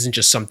 It isn't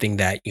just something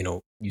that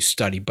you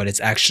study, but it's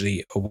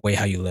actually a way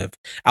how you live.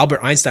 Albert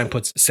Einstein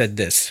said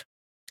this: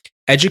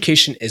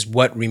 education is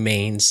what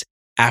remains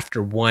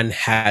after one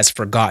has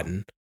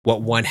forgotten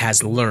what one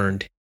has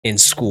learned in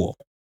school,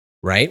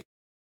 right?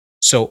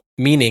 So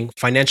meaning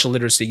financial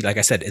literacy, like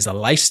I said, is a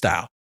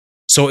lifestyle.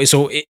 So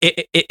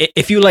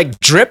if you like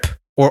drip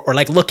or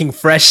like looking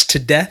fresh to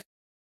death,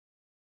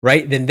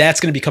 right, then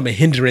that's going to become a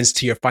hindrance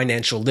to your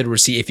financial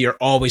literacy if you're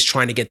always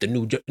trying to get the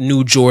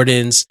new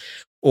Jordans,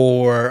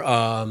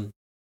 or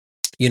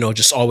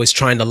just always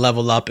trying to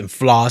level up and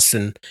floss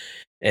and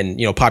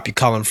pop your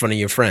collar in front of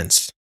your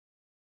friends,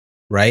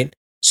 right?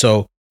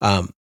 So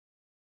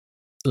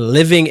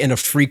living in a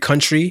free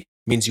country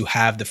means you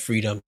have the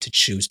freedom to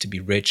choose to be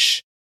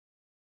rich,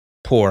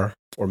 poor,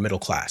 or middle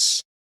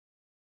class.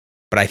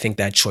 But I think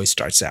that choice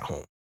starts at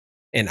home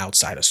and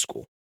outside of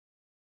school.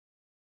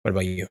 What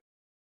about you?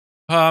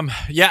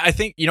 Yeah, I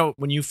think,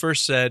 when you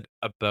first said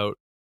about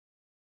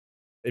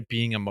it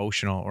being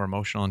emotional or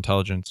emotional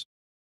intelligence,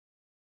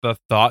 the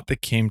thought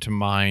that came to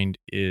mind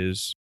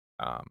is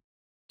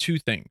 2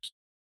 things.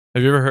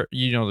 Have you ever heard,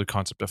 the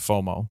concept of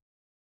FOMO,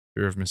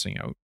 fear of missing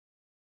out?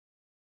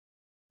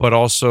 But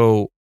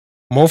also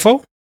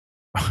MOFO?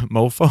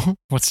 MOFO?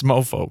 What's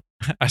MOFO?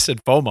 I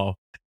said FOMO,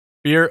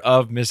 fear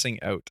of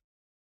missing out.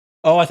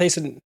 Oh, I think you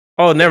said.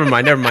 Oh, never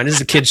mind. This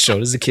is a kid's show.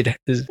 This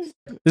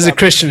is a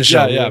Christian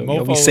show. Yeah.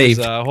 MOFO is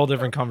a whole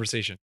different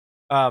conversation.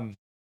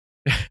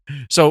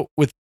 So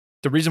with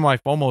the reason why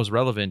FOMO is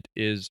relevant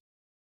is,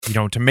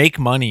 to make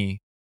money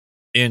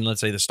in,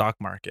 let's say, the stock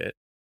market,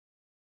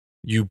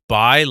 you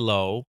buy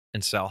low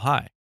and sell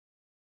high.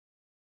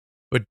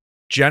 But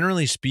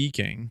generally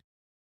speaking,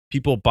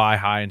 people buy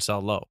high and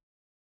sell low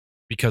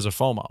because of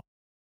FOMO,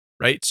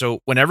 right? So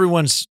when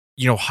everyone's,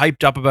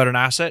 hyped up about an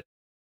asset,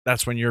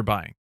 that's when you're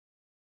buying.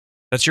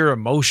 That's your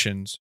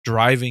emotions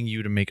driving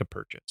you to make a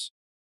purchase.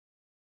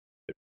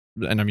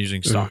 And I'm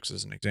using stocks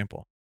as an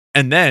example.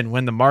 And then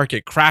when the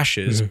market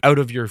crashes, out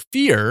of your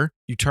fear,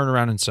 you turn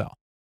around and sell.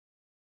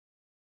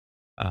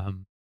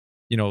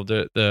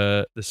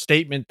 The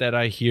statement that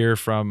I hear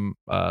from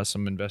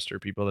some investor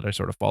people that I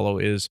sort of follow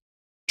is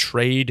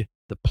trade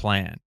the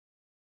plan.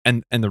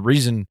 And the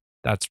reason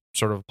that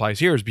sort of applies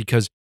here is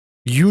because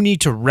you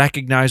need to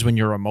recognize when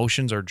your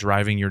emotions are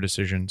driving your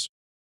decisions.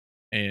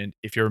 And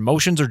if your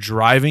emotions are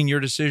driving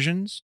your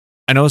decisions,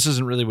 I know this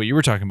isn't really what you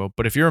were talking about,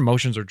 but if your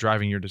emotions are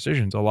driving your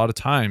decisions, a lot of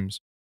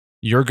times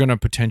you're going to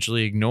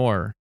potentially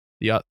ignore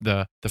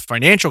the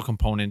financial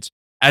components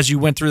as you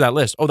went through that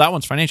list. Oh, that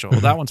one's financial. Oh,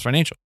 that one's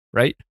financial,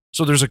 right?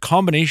 So there's a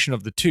combination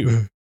of the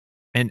two,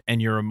 and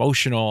your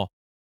emotional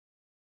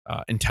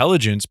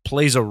intelligence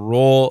plays a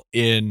role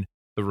in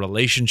the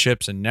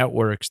relationships and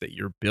networks that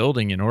you're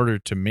building in order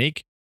to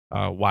make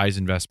wise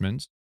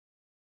investments.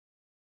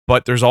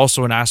 But there's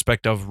also an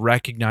aspect of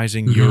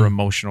recognizing your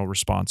emotional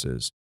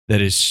responses that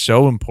is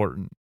so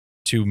important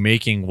to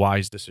making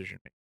wise decision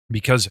making.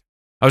 Because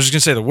I was just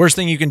gonna say the worst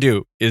thing you can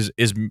do is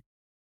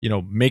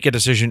make a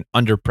decision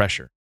under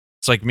pressure.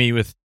 It's like me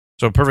with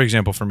a perfect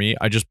example for me.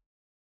 I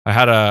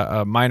had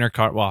a minor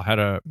car.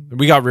 Well,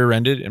 we got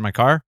rear-ended in my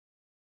car,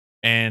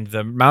 and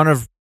the amount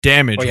of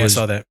damage was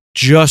I saw that.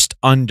 just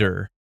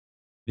under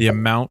the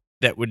amount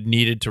that would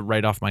needed to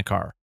write off my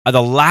car.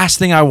 The last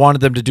thing I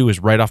wanted them to do is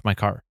write off my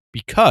car,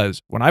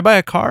 because when I buy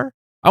a car,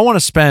 I want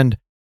to spend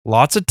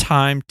lots of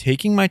time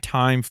taking my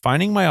time,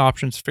 finding my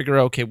options, figure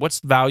out, okay, what's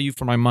the value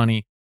for my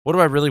money? What do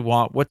I really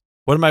want? What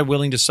am I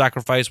willing to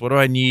sacrifice? What do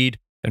I need?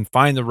 And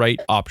find the right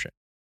option.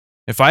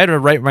 If I had to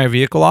write my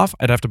vehicle off,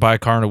 I'd have to buy a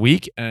car in a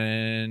week,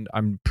 and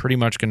I'm pretty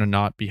much going to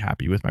not be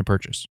happy with my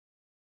purchase,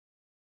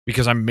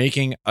 because I'm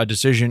making a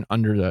decision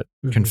under that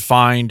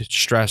confined,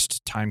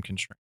 stressed time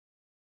constraint.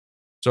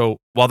 So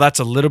while that's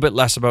a little bit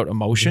less about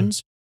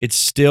emotions, it's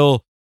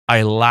still,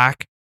 I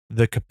lack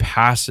the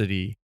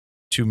capacity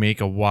to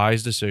make a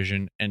wise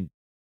decision and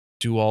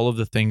do all of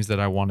the things that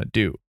I want to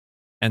do.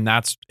 And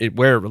that's it.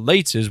 Where it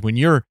relates is when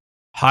you're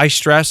high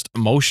stressed,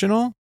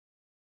 emotional,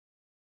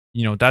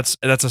 that's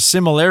a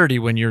similarity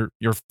when you're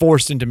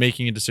forced into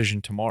making a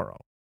decision tomorrow,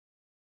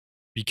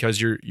 because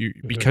you're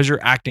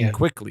acting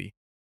quickly.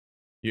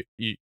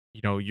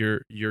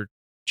 Your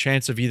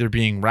chance of either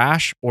being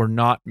rash or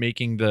not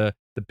making the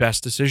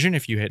best decision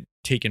if you had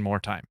taken more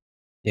time.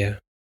 Yeah.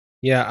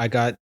 I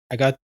got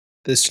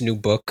this new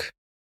book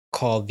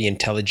called The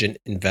Intelligent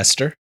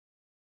Investor,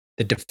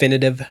 the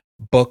definitive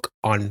book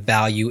on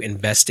value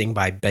investing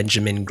by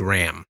Benjamin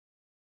Graham.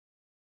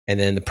 And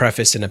then the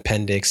preface and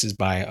appendix is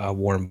by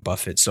Warren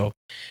Buffett. So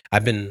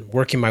I've been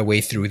working my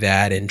way through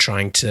that and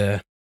trying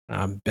to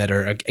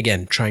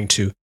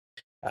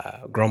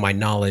grow my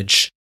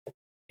knowledge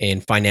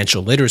in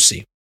financial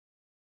literacy.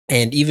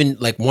 And even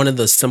like one of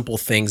the simple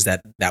things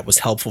that was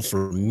helpful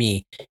for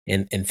me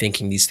in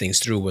thinking these things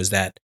through was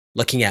that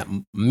looking at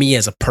me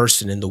as a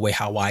person and the way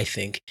how I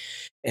think.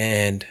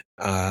 And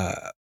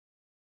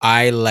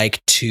I like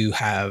to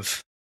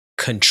have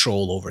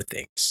control over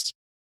things.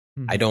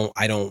 I don't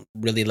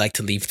really like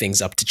to leave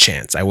things up to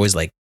chance. I always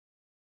like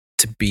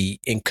to be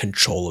in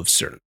control of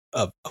certain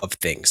of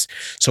things.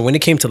 So when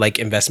it came to like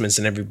investments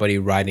and everybody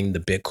riding the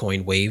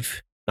Bitcoin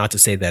wave, not to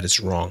say that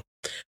it's wrong,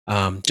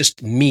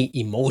 just me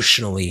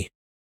emotionally,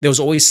 there was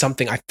always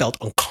something I felt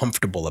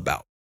uncomfortable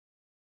about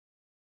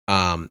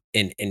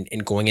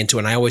in going into it.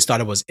 And I always thought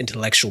it was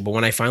intellectual, but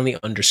when I finally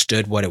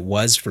understood what it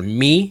was for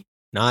me,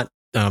 not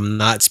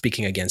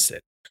speaking against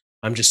it,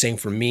 I'm just saying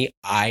for me,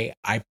 I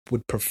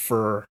would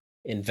prefer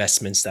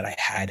investments that I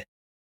had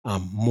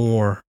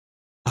more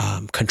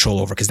control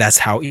over, because that's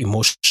how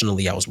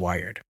emotionally I was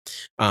wired.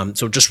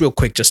 So just real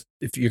quick, just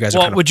if you guys are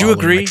kind of would you following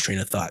agree? my train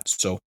of thought.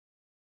 So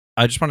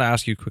I just want to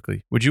ask you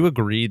quickly, would you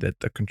agree that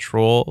the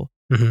control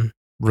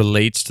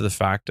relates to the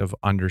fact of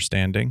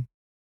understanding?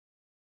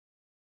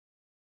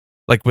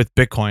 Like with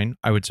Bitcoin,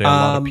 I would say a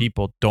lot of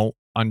people don't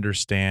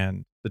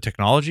understand the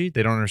technology.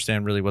 They don't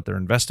understand really what they're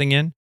investing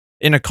in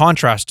a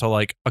contrast to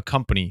like a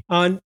company.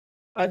 No,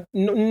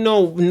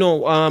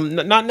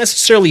 not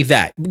necessarily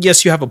that.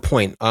 Yes, you have a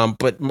point.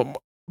 But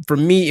for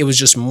me, it was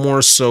just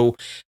more so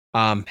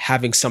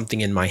having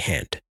something in my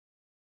hand.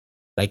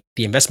 Like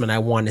the investment I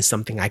want is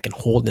something I can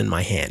hold in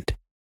my hand,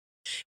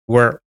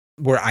 where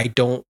I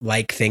don't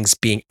like things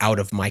being out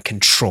of my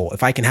control.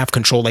 If I can have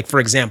control, like for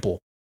example,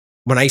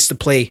 when I used to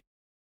play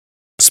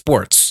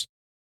sports,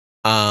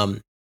 I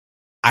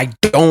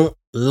don't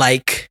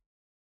like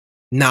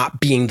not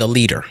being the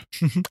leader.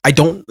 I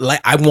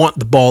want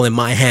the ball in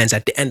my hands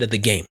at the end of the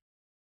game.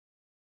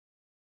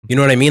 You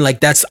know what I mean?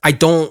 Like I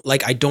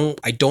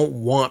don't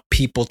want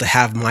people to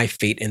have my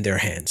fate in their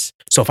hands.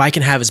 So if I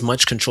can have as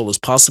much control as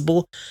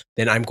possible,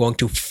 then I'm going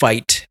to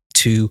fight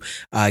to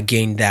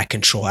gain that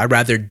control. I'd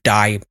rather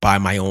die by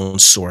my own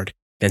sword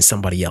than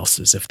somebody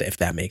else's, if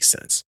that makes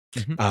sense.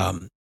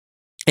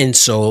 And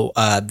so,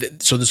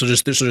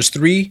 there's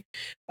three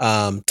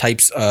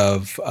types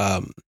of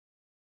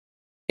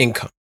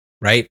income,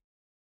 right?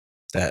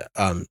 That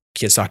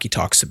Kiyosaki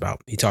talks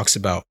about. He talks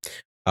about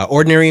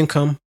ordinary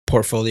income,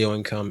 portfolio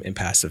income, and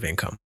passive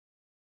income.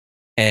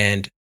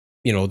 And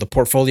the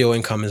portfolio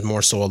income is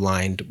more so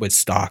aligned with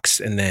stocks,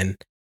 and then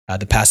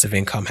the passive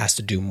income has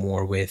to do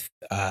more with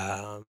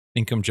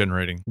income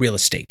generating, real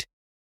estate.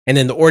 And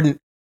then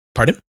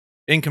pardon?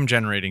 Income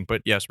generating,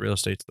 but yes, real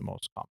estate's the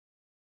most common.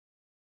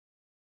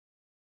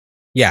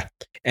 Yeah.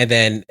 And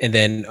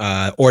then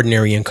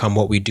ordinary income,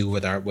 what we do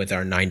with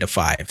our 9 to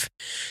 5.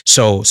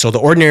 So the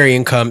ordinary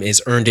income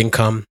is earned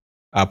income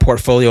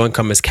portfolio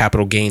income is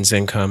capital gains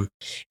income,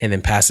 and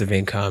then passive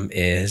income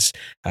is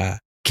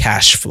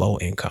cash flow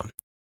income.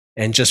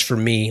 And just for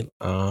me,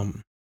 I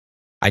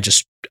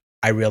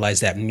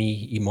realized that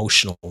me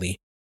emotionally,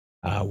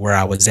 where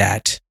I was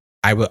at,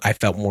 I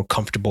felt more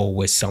comfortable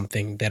with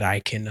something that I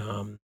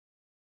can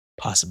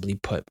possibly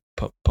put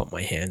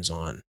my hands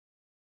on.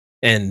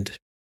 And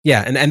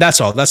yeah, and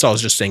that's all. That's all I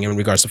was just saying in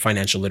regards to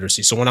financial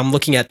literacy. So when I'm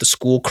looking at the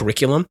school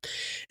curriculum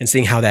and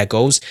seeing how that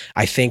goes,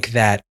 I think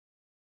that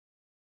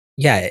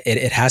yeah,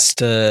 it has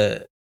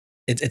to.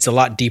 It's a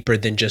lot deeper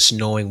than just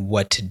knowing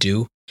what to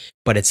do,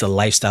 but it's a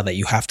lifestyle that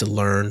you have to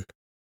learn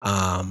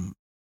um,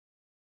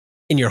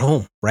 in your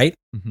home, right?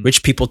 Mhm.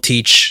 Rich people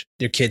teach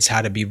their kids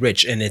how to be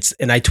rich, and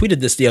I tweeted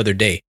this the other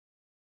day.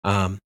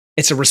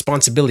 It's a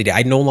responsibility.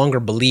 I no longer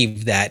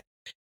believe that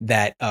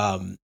that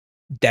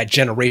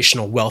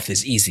generational wealth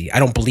is easy. I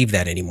don't believe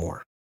that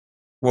anymore.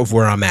 Of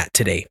where I'm at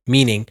today,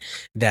 meaning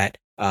that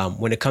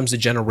when it comes to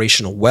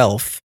generational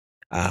wealth,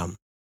 um,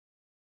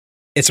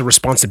 it's a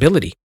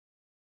responsibility,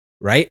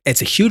 right?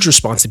 It's a huge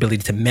responsibility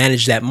to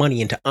manage that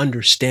money and to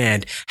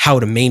understand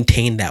how to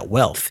maintain that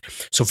wealth.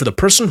 So for the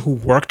person who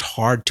worked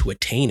hard to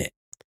attain it,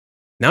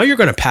 now you're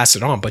going to pass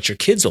it on, but your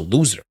kid's a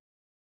loser.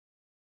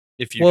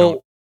 If you don't,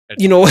 Well,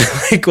 you know,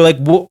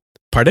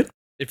 pardon?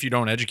 if you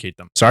don't educate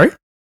them, Sorry.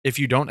 if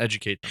you don't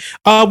educate them,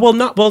 Well,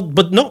 not well,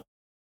 but no.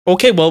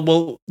 Okay,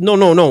 well,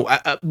 no.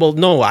 Well,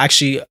 no.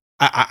 Actually,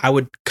 I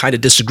would kind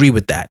of disagree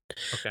with that.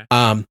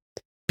 okay,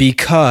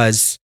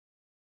 Because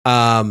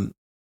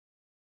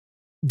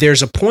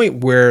there's a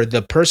point where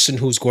the person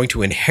who's going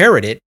to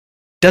inherit it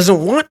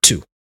doesn't want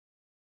to.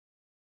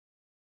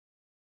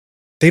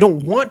 They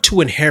don't want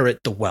to inherit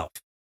the wealth.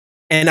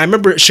 And I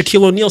remember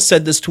Shaquille O'Neal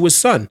said this to his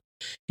son.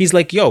 He's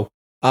like, "Yo,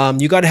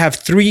 you got to have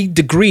 3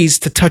 degrees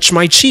to touch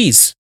my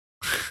cheese.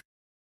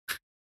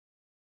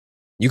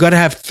 You got to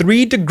have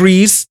 3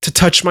 degrees to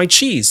touch my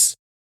cheese."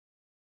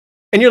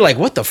 And you're like,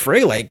 "What the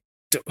fray? Like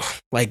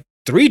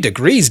 3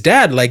 degrees,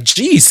 Dad? Like,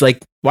 geez, like,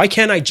 why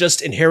can't I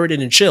just inherit it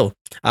and chill?"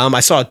 I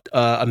saw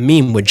a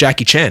meme with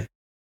Jackie Chan.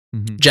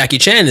 Mhm. Jackie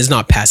Chan is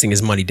not passing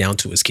his money down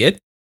to his kid,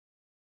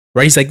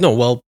 right? He's like, "No,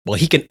 well,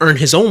 he can earn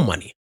his own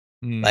money.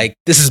 Mm. Like,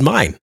 this is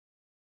mine."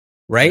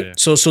 Right. Yeah.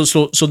 So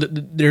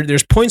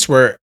there's points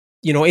where,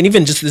 you know, and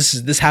even just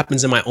this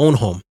happens in my own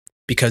home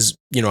because,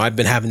 you know, I've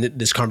been having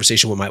this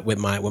conversation with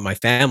my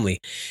family,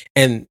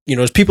 and, you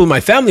know, there's people in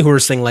my family who are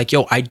saying like,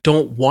 "Yo, I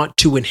don't want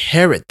to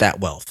inherit that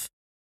wealth."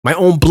 My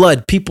own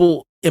blood,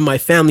 people in my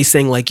family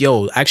saying like,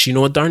 "Yo, actually, you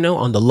know what, Darnell,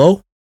 on the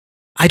low,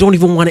 I don't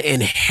even want to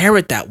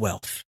inherit that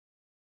wealth."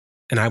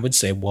 And I would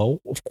say, well,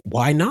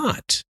 why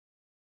not?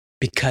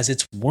 Because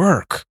it's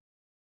work.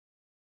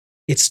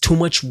 It's too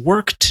much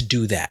work to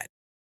do that.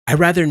 I'd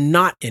rather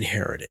not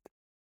inherit it.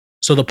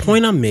 So the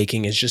point I'm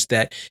making is just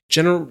that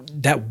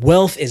that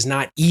wealth is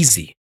not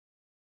easy.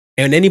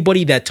 And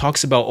anybody that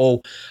talks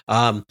about,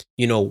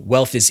 you know,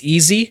 wealth is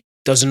easy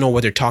doesn't know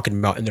what they're talking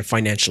about, and they're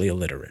financially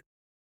illiterate.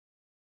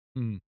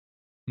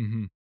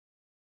 Mm-hmm.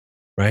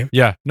 Right?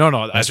 Yeah, no,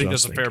 I That's think what I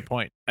that's was a fair thinking.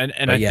 point. And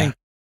But I yeah. think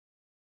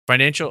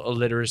financial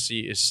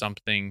illiteracy is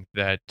something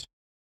that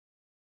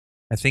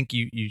I think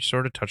you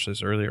sort of touched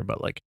this earlier,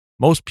 but like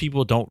most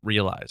people don't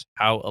realize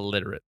how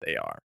illiterate they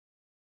are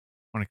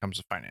when it comes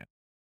to finance.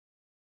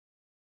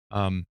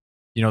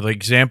 You know, the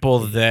example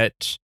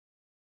that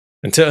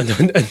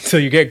Until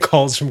you get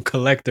calls from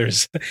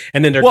collectors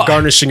and then they're Well-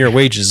 garnishing your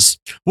wages.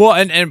 well,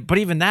 and but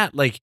even that,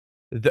 like,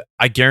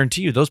 I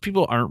guarantee you, those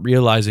people aren't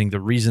realizing the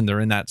reason they're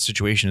in that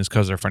situation is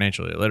because they're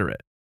financially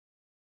illiterate.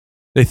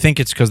 They think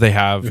it's because they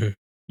have, Mhm.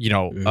 you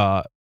know,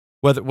 Mhm.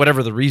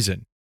 whatever the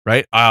reason,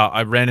 right?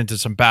 I ran into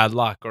some bad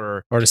luck,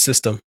 or Or the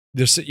system.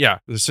 the system's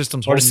Or the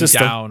holding me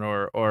system. down,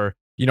 or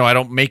you know, I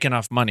don't make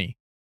enough money,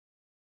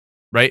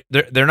 right?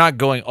 They're not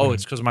going, oh, Mhm.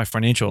 it's because of my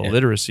financial Yeah.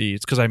 illiteracy.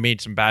 It's because I made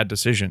some bad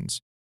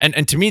decisions.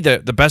 And to me, the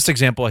best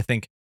example, I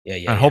think,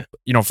 Yeah. I hope,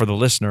 you know, for the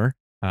listener,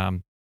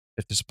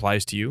 if this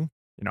applies to you,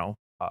 you know,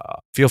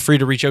 feel free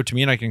to reach out to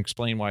me and I can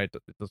explain why it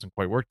doesn't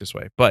quite work this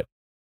way. But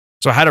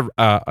so I had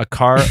a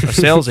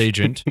sales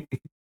agent,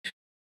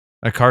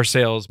 a car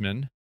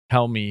salesman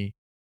tell me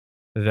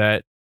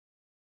that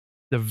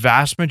the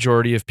vast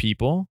majority of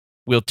people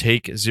will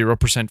take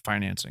 0%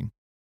 financing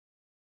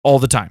all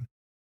the time.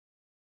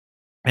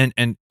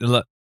 And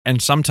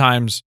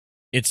sometimes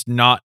it's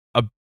not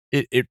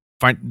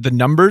the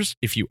numbers,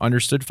 if you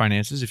understood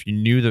finances, if you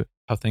knew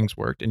how things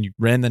worked and you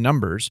ran the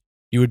numbers,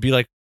 you would be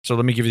like, so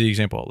let me give you the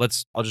example.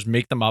 I'll just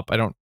make them up.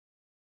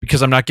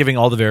 Because I'm not giving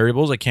all the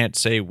variables, I can't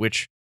say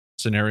which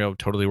scenario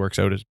totally works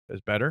out as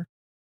better.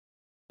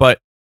 But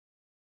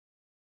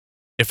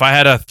if I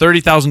had a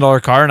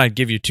 $30,000 car and I'd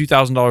give you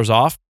 $2,000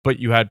 off, but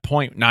you had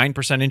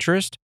 0.9%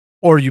 interest,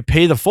 or you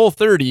pay the full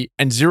 30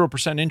 and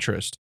 0%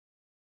 interest.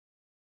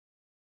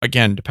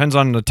 Again, depends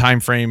on the time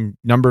frame,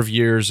 number of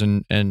years,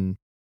 and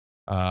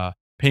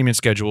payment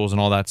schedules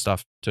and all that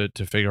stuff to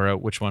figure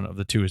out which one of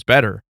the two is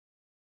better.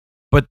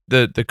 But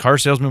the car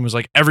salesman was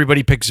like,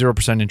 everybody picks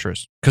 0%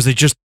 interest because they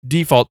just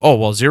default, oh,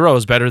 well, 0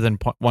 is better than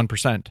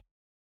 1%.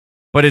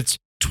 But it's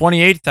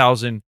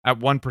 28,000 at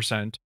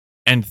 1%,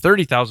 and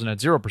 30,000 at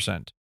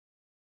 0%.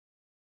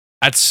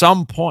 At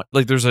some point,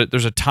 like there's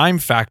a time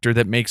factor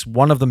that makes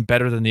one of them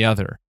better than the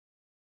other.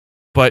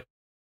 But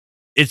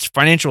it's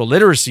financial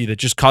literacy that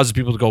just causes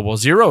people to go, well,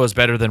 0 is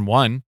better than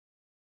 1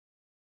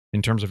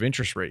 in terms of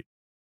interest rate.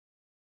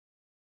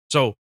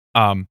 So,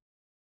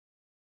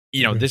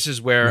 this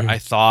is where I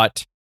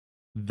thought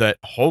that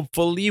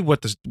hopefully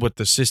what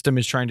the system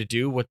is trying to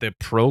do, what the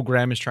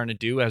program is trying to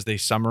do, as they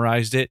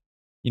summarized it,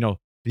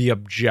 the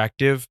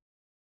objective,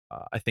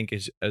 I think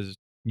is, as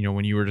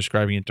when you were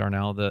describing it,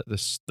 Darnell, the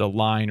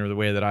line or the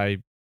way that I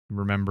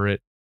remember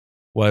it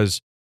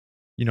was,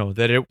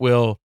 that it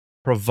will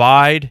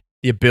provide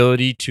the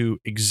ability to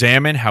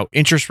examine how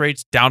interest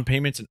rates, down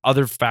payments, and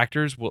other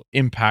factors will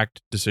impact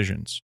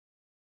decisions,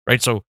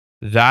 right? So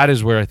that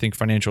is where I think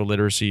financial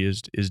literacy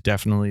is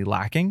definitely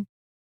lacking,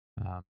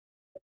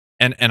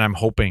 and I'm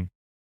hoping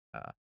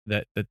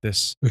that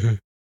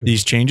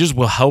these changes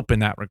will help in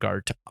that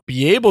regard to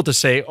be able to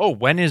say, oh,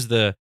 when is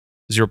the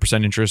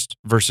 0% interest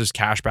versus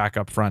cash back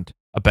up front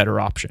a better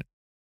option,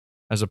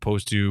 as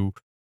opposed to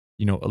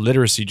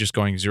illiteracy just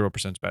going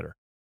 0% is better.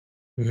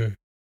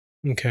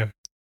 Okay.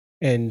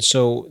 And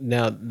so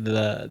now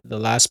the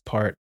last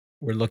part,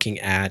 we're looking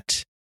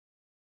at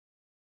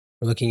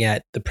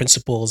the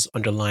principles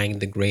underlying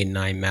the grade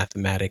 9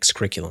 mathematics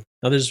curriculum.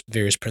 Now there's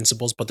various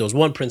principles, but there was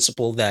one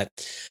principle that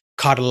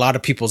caught a lot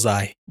of people's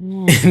eye,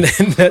 and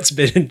that's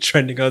been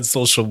trending on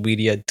social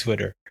media and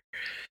Twitter.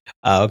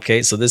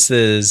 Okay, so this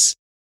is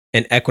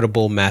an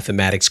equitable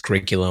mathematics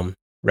curriculum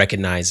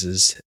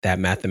recognizes that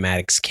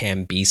mathematics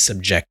can be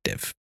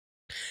subjective.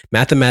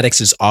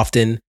 Mathematics is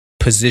often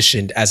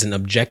positioned as an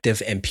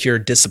objective and pure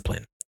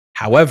discipline.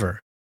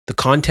 However, the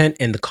content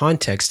and the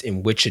context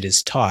in which it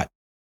is taught,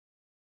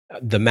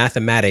 the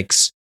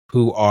mathematicians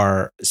who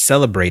are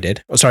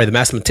celebrated,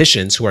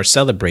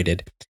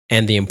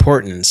 and the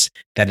importance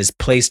that is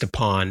placed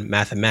upon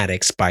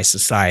mathematics by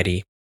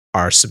society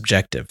are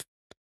subjective.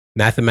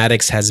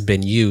 Mathematics has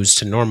been used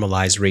to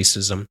normalize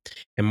racism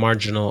and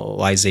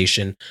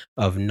marginalization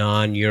of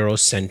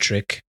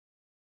non-Eurocentric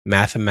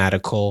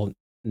mathematical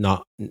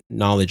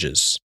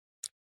knowledges,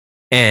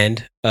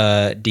 and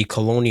a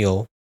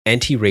decolonial,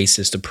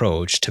 anti-racist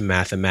approach to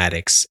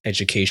mathematics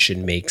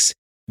education makes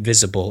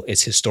visible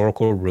its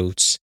historical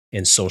roots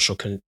and social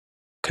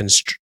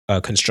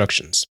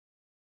constructions.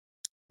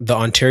 The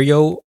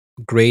Ontario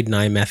Grade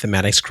 9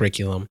 mathematics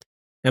curriculum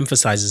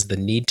emphasizes the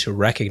need to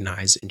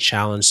recognize and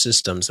challenge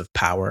systems of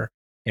power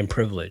and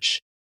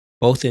privilege,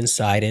 both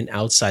inside and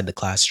outside the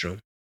classroom,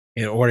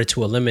 in order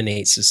to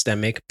eliminate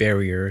systemic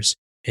barriers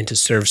and to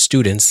serve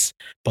students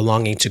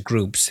belonging to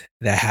groups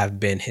that have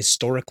been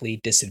historically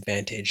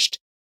disadvantaged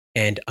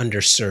and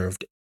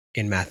underserved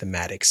in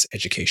mathematics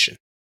education.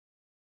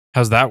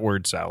 How's that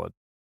word salad?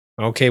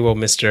 Okay, well,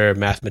 Mr.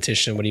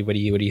 Mathematician, what do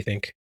you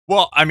think?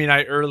 Well, I mean,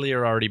 I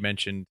earlier already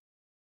mentioned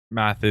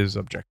math is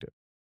objective,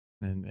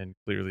 and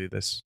clearly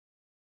this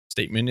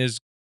statement is,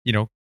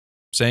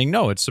 saying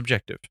no, it's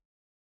subjective.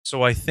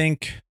 So I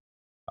think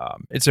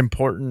it's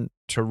important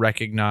to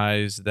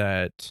recognize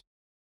that.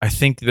 I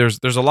think there's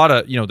a lot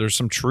of there's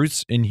some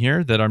truths in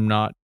here that I'm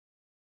not,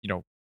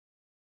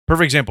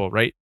 perfect example,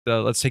 right?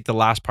 Let's take the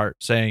last part,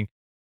 saying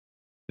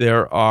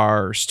there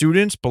are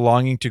students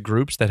belonging to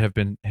groups that have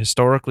been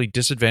historically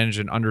disadvantaged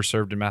and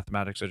underserved in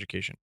mathematics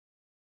education.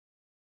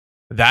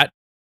 That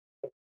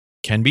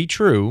can be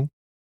true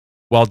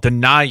while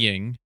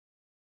denying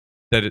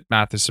that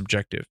math is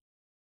subjective,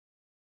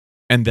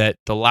 and that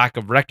the lack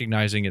of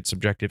recognizing it's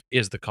subjective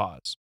is the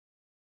cause.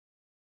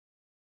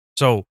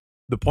 So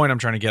the point I'm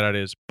trying to get at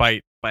is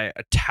by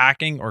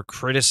attacking or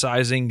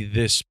criticizing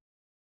this,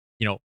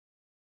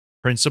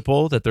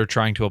 principle that they're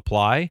trying to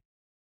apply,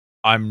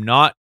 I'm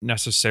not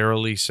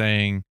necessarily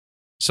saying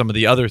some of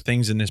the other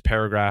things in this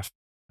paragraph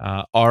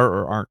are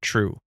or aren't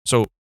true.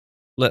 So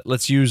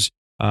let's use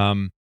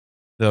the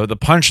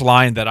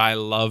punchline that I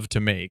love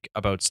to make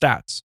about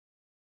stats.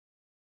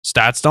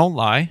 Stats don't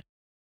lie,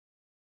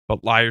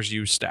 but liars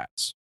use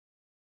stats.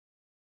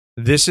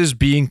 This is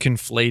being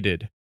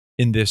conflated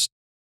in this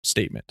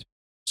statement.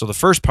 So the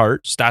first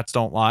part, stats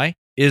don't lie,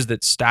 is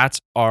that stats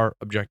are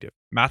objective.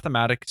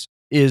 Mathematics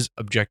is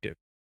objective.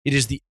 It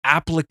is the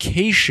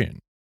application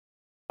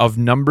of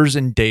numbers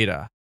and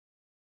data,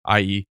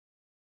 i.e.,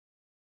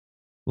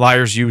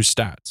 liars use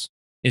stats,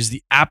 is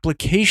the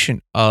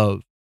application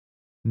of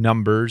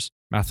numbers,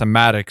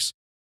 mathematics,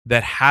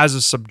 that has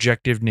a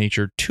subjective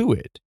nature to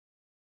it,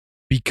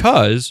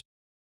 because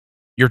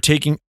you're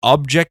taking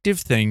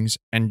objective things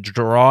and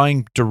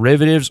drawing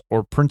derivatives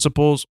or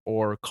principles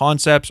or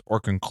concepts or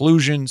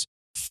conclusions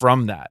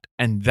from that.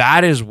 And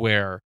that is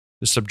where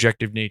the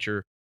subjective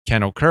nature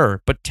can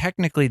occur. But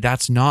technically,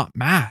 that's not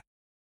math.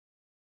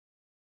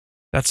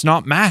 That's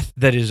not math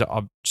that is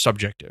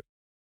subjective.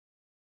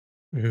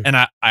 Mm-hmm. And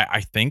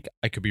I think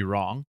I could be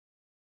wrong.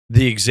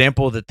 The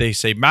example that they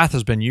say math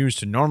has been used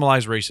to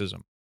normalize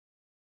racism.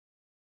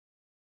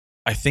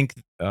 I think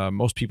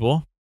most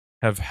people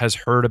has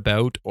heard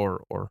about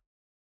or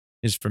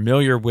is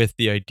familiar with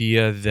the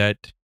idea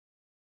that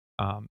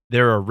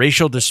there are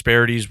racial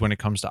disparities when it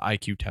comes to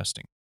IQ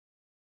testing.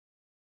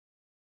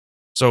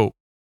 So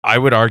I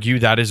would argue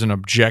that is an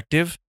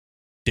objective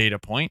data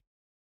point.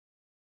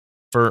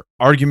 For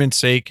argument's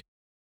sake,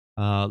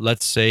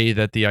 let's say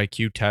that the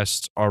IQ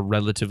tests are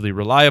relatively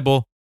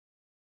reliable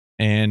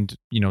and,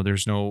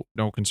 there's no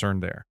concern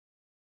there.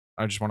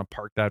 I just want to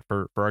park that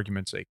for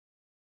argument's sake.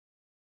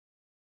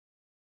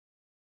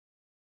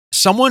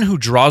 Someone who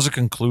draws a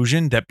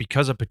conclusion that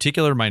because a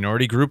particular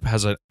minority group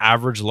has an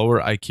average lower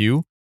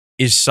IQ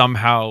is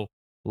somehow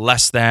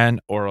less than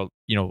or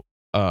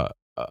a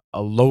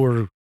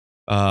lower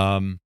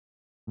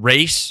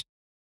race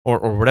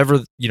or whatever,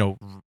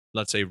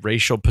 let's say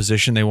racial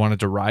position they want to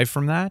derive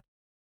from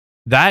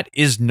that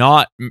is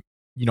not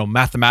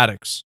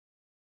mathematics.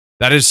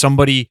 That is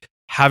somebody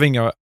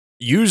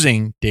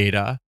using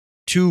data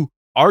to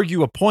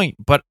argue a point.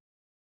 But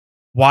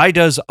why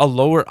does a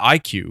lower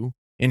IQ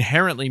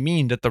inherently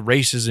mean that the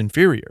race is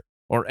inferior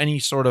or any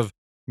sort of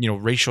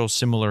racial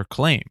similar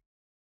claim,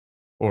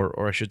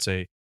 or I should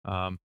say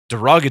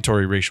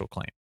derogatory racial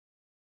claim?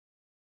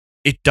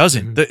 It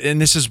doesn't. And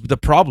this is the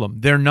problem.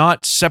 They're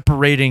not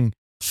separating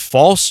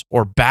false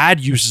or bad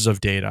uses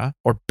of data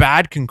or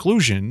bad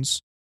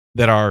conclusions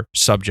that are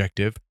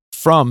subjective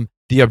from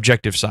the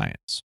objective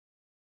science.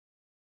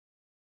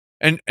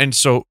 And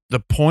so the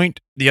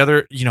point, the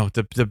other,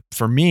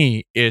 for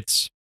me,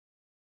 it's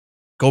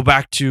go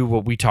back to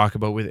what we talk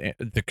about with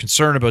the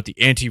concern about the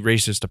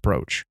anti-racist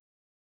approach.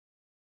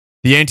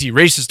 The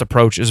anti-racist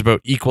approach is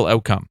about equal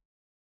outcome.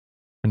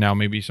 And now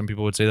maybe some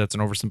people would say that's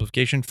an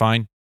oversimplification.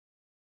 Fine.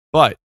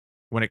 But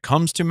when it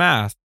comes to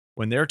math,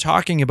 when they're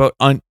talking about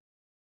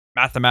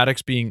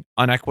mathematics being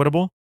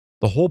unequitable,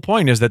 the whole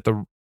point is that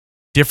the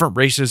different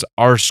races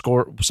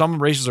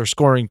some races are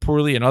scoring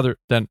poorly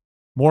and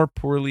more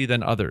poorly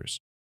than others.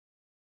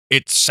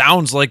 It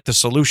sounds like the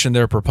solution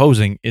they're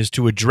proposing is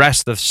to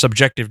address the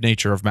subjective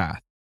nature of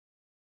math,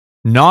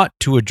 not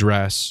to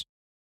address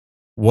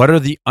what are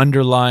the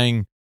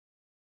underlying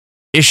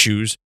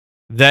issues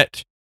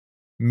that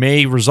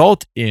may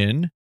result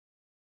in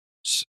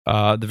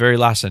the very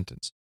last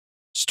sentence.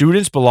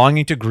 Students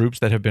belonging to groups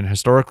that have been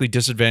historically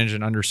disadvantaged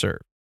and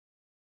underserved.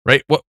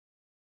 Right? What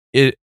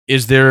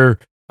is there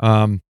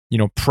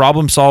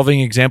problem-solving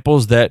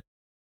examples that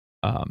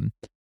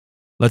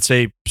let's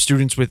say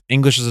students with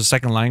English as a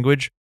second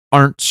language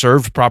aren't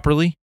served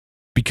properly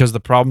because the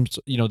problems,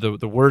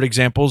 the word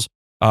examples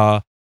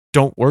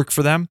don't work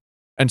for them.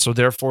 And so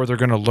therefore they're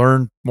going to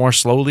learn more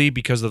slowly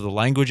because of the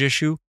language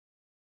issue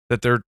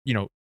that they're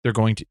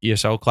going to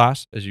ESL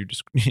class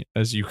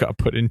as you got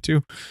put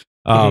into.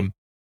 And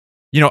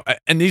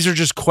these are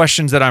just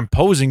questions that I'm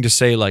posing to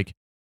say, like,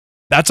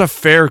 that's a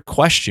fair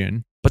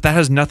question, but that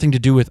has nothing to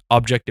do with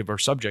objective or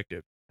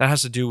subjective. That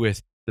has to do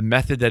with the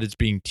method that it's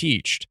being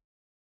taught,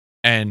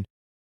 and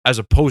as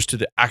opposed to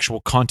the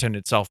actual content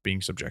itself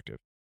being subjective.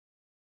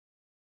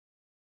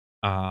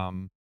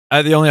 The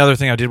only other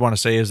thing I did want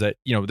to say is that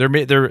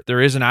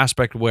there is an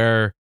aspect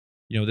where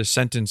this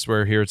sentence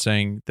where here it's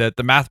saying that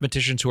the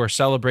mathematicians who are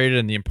celebrated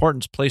and the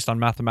importance placed on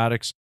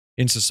mathematics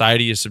in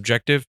society is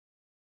subjective.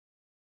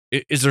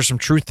 Is there some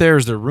truth there?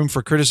 Is there room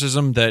for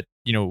criticism that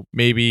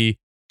maybe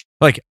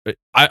like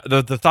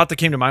the thought that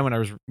came to mind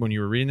when you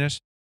were reading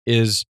this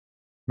is,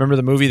 remember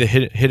the movie The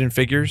Hidden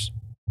Figures?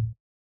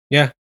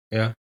 Yeah.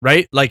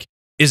 Right? Like,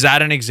 is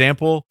that an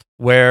example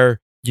where,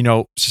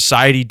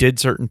 society did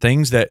certain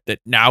things that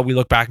now we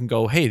look back and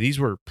go, hey, these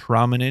were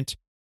prominent,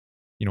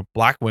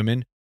 black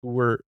women who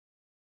were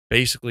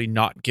basically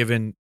not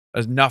given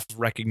enough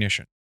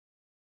recognition.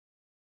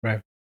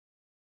 Right.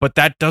 But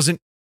that doesn't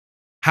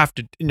have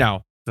to.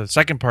 Now, the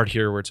second part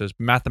here where it says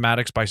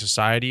mathematics by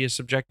society is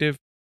subjective,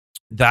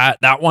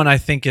 that one I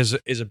think is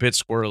a bit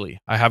squirrely.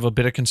 I have a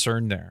bit of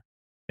concern there.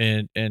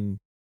 And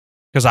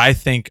because I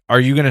think, are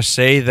you going to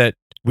say that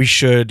we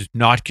should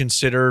not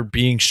consider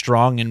being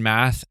strong in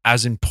math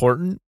as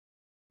important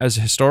as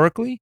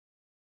historically?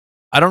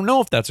 I don't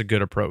know if that's a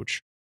good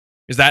approach.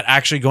 Is that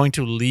actually going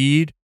to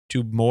lead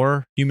to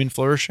more human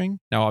flourishing?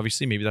 Now,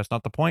 obviously, maybe that's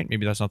not the point.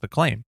 Maybe that's not the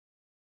claim.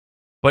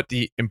 But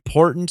the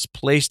importance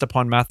placed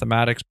upon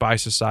mathematics by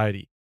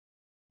society,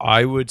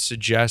 I would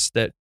suggest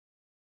that,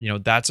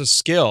 that's a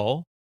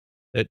skill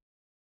that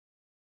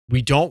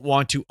we don't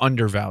want to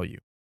undervalue.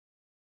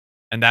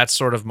 And that's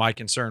sort of my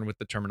concern with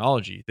the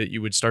terminology, that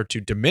you would start to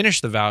diminish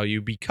the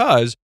value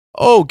because,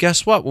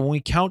 guess what? When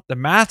we count the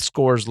math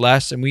scores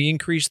less and we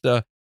increase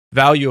the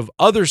value of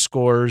other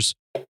scores,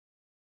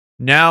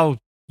 now,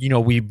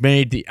 we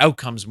made the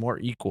outcomes more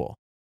equal.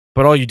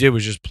 But all you did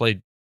was just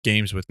play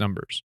games with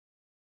numbers.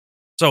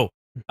 So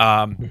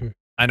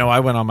I know I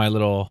went on my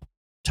little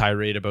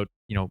tirade about,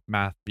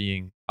 math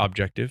being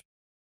objective.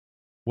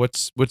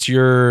 What's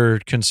your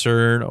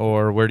concern,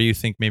 or where do you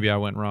think maybe I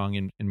went wrong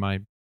in my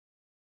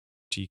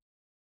critique?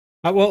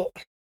 Well,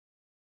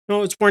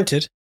 no, it's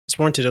warranted. It's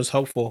warranted. It was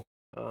helpful.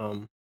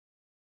 What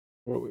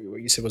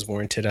you said was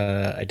warranted.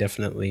 I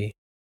definitely,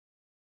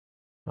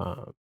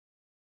 the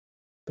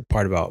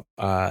part about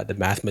the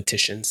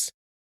mathematicians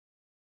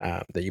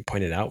that you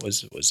pointed out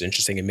was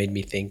interesting. It made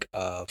me think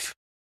of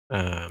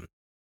um,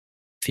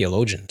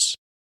 theologians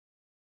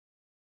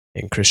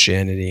in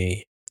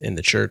Christianity, in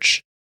the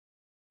church.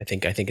 I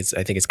think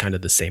it's kind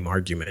of the same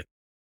argument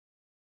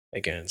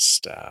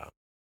against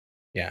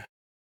yeah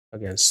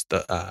against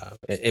the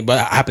but it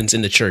happens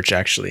in the church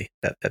actually,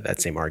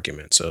 that same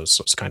argument. So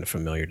it's kind of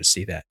familiar to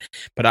see that.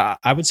 But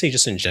I would say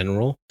just in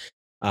general,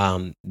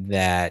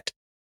 that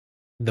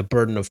the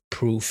burden of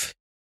proof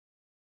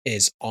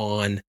is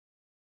on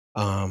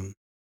um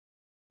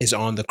is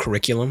on the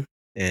curriculum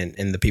and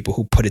the people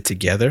who put it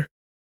together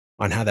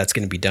on how that's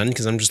going to be done.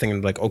 Because I'm just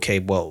thinking like, okay,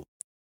 well,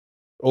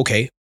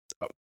 okay,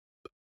 uh,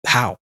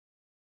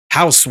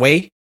 how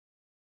sway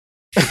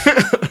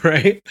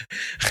right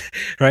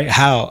right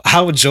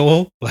how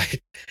Joel,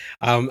 like,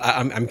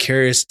 I'm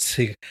curious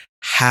to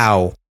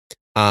how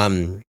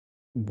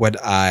would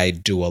I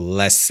do a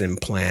lesson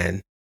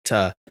plan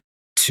to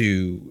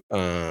to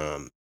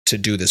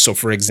do this. So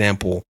for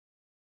example,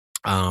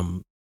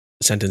 um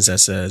a sentence that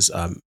says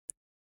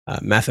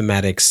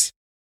mathematics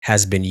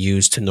has been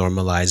used to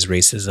normalize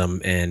racism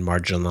and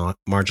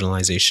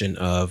marginalization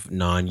of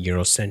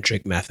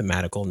non-Eurocentric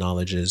mathematical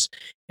knowledges,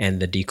 and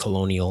the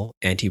decolonial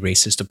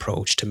anti-racist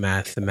approach to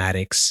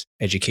mathematics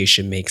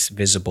education makes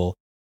visible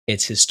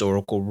its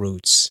historical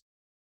roots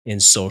in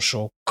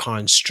social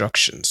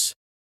constructions.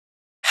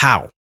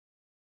 How?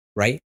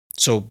 Right?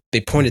 So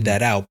they pointed Mhm.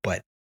 that out,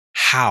 but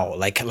how?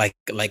 Like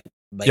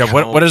Yeah.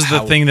 What is the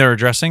how thing they're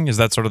addressing? Is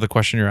that sort of the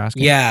question you're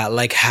asking? yeah,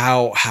 like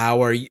how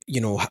are you,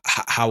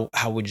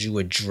 how would you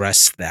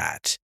address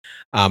that?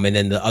 And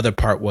then the other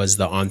part was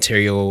the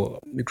Ontario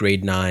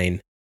grade 9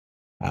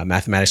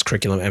 mathematics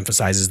curriculum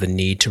emphasizes the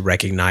need to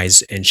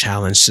recognize and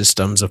challenge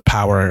systems of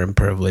power and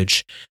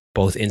privilege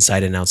both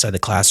inside and outside the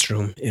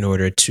classroom in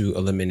order to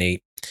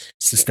eliminate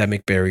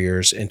systemic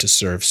barriers and to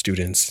serve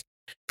students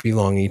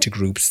belonging to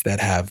groups that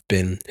have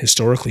been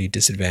historically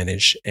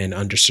disadvantaged and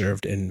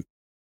underserved in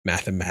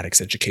mathematics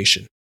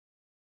education.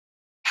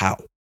 How?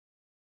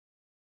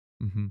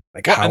 Mm-hmm.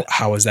 Like Well,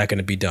 how is that going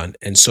to be done?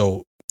 And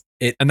so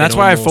and it that's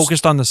why I almost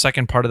focused on the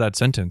second part of that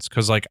sentence,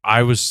 because like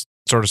I was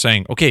sort of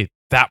saying, okay,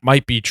 that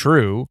might be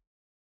true,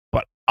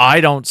 but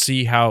I don't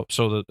see how.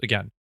 So that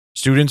again,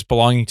 students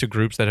belonging to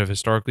groups that have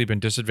historically been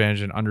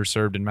disadvantaged and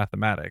underserved in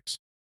mathematics.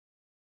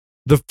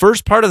 The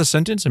first part of the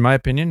sentence, in my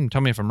opinion, and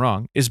tell me if I'm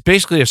wrong, is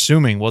basically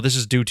assuming, well, this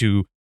is due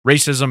to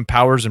racism,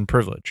 powers, and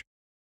privilege.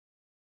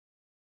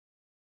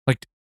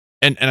 Like,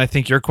 and I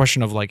think your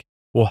question of like,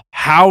 well,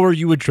 how are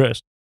you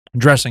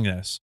addressing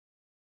this?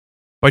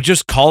 By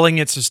just calling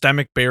it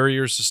systemic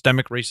barriers,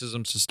 systemic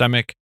racism,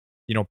 systemic,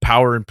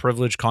 power and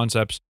privilege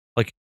concepts.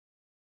 Like,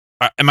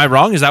 am I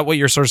wrong? Is that what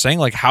you're sort of saying?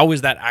 Like, how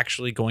is that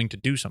actually going to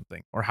do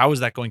something, or how is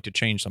that going to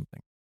change something?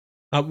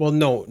 well,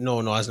 no,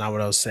 that's not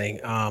what I was saying.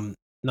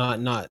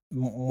 Not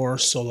more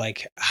so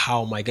like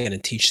how am I going to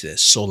teach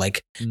this? So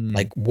like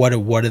Mm, what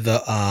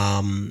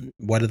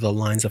are the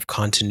lines of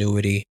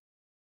continuity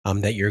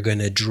that you're going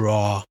to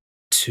draw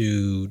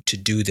to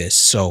do this?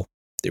 So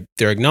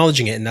they're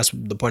acknowledging it, and that's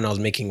the point I was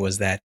making, was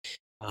that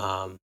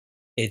um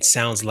it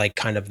sounds like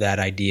kind of that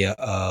idea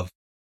of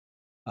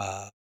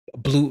uh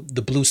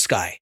the blue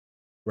sky,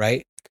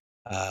 right?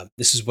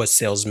 This is what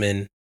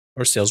salesmen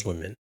or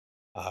saleswomen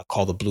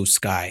call the blue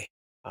sky,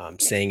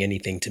 saying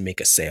anything to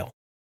make a sale.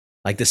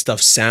 Like this stuff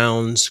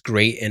sounds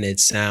great and it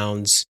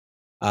sounds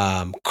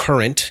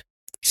current,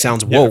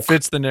 sounds yeah, it woke.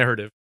 fits the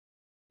narrative.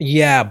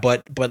 Yeah,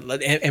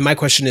 and my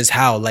question is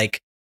how,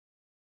 like,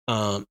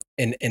 and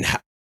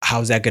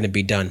how's that going to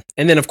be done?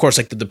 And then of course,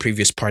 like the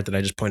previous part that I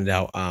just pointed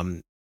out,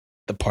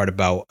 the part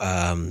about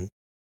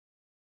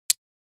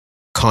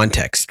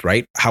context,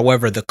 right?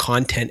 However, the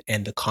content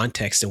and the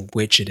context in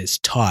which it is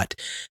taught,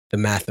 the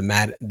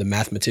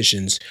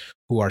mathematicians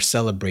who are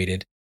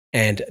celebrated,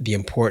 and the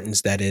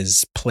importance that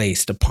is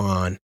placed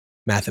upon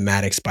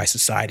mathematics by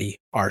society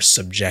are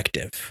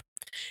subjective.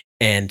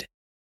 And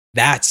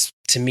that's,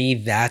 to me,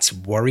 that's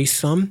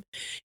worrisome,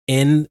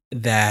 in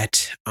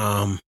that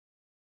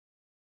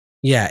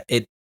yeah,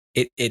 it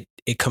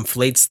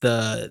conflates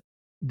the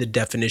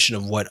definition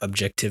of what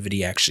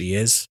objectivity actually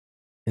is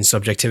and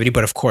subjectivity.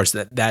 But of course,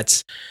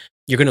 that's,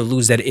 you're going to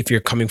lose that if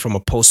you're coming from a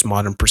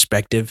postmodern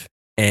perspective,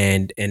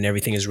 and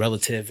everything is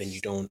relative, and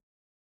you don't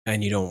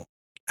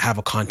have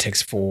a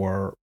context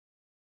for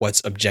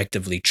what's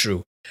objectively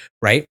true,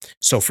 right?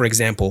 So for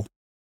example,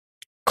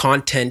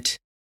 content,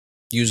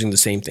 using the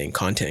same thing,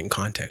 content and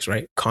context,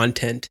 right?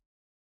 Content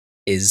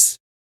is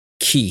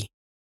key,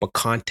 but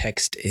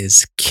context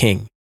is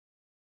king.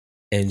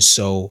 And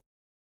so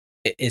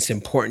it's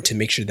important to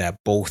make sure that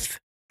both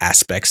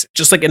aspects,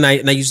 just like, and I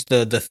use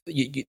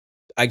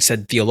I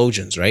said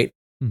theologians, right?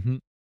 Mm-hmm.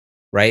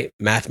 Right?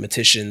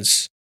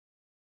 Mathematicians,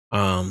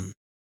 um,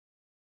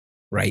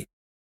 right?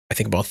 I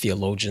think about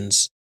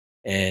theologians,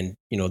 and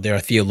there are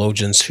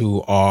theologians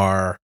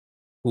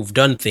who've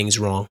done things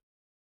wrong,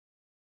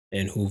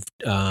 and who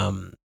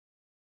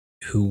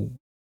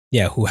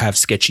yeah, who have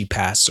sketchy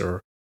pasts,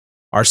 or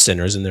are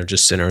sinners, and they're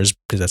just sinners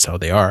because that's how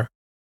they are.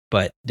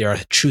 But there are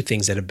true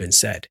things that have been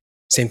said.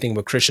 Same thing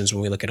with Christians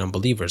when we look at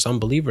unbelievers.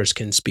 Unbelievers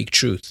can speak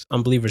truth.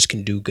 Unbelievers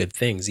can do good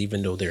things,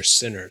 even though they're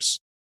sinners.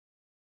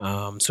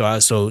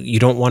 So you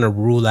don't want to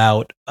rule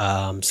out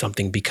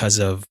something because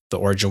of the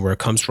origin where it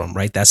comes from,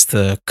 right? That's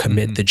to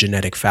commit the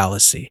genetic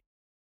fallacy,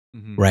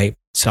 right?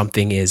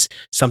 Something is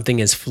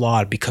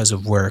flawed because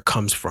of where it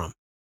comes from,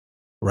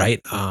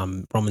 right?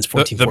 Romans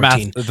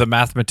 14:14. The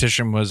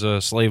mathematician was a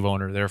slave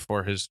owner,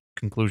 therefore his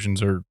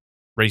conclusions are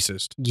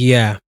racist.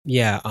 Yeah.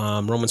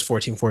 Romans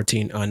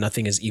 14:14.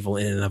 Nothing is evil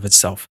in and of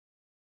itself,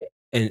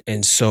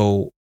 and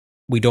so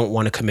we don't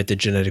want to commit the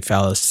genetic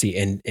fallacy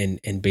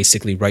and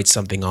basically write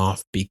something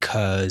off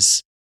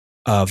because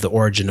of the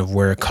origin of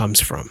where it comes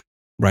from,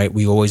 right?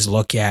 We always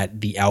look at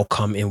the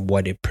outcome and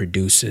what it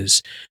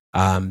produces,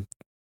 and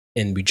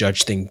we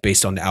judge things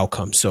based on the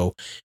outcome. So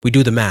we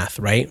do the math,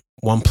 right?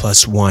 1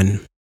 +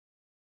 1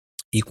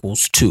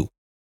 = 2,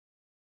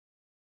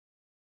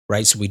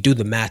 right? So we do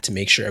the math to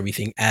make sure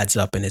everything adds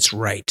up and it's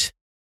right,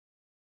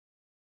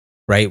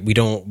 right? We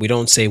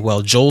don't say,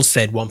 well, Joel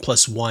said 1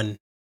 + 1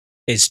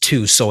 is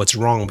 2, so it's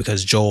wrong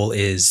because Joel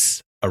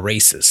is a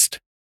racist.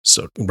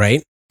 So,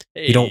 right?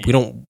 We do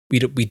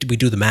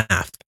the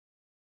math,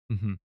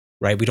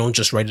 right? We don't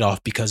just write it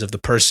off because of the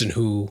person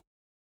who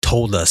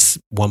told us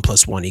 1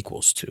 + 1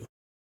 = 2.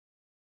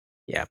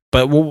 Yeah,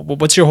 but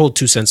what's your whole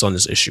 2 cents on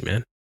this issue,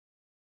 man?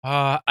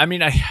 I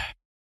mean, I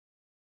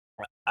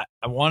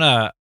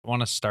wanna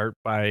start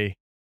by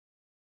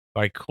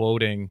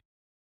quoting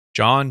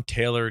John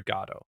Taylor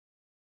Gatto,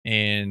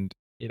 and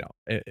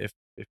if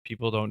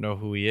people don't know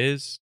who he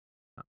is,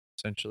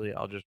 essentially,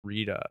 I'll just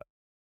read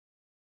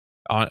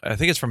I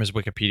think it's from his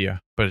Wikipedia,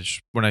 but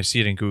when I see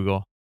it in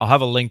Google, I'll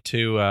have a link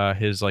to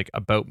his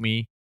about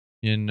me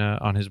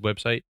on his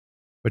website.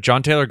 But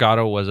John Taylor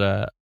Gatto was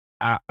a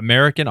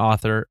American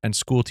author and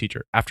school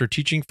teacher. After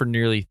teaching for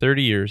nearly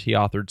 30 years, he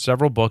authored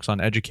several books on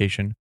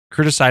education,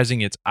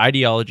 criticizing its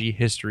ideology,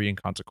 history,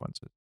 and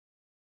consequences.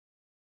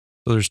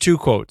 So there's 2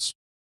 quotes.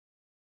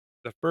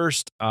 The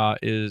first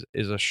is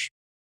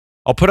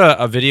I'll put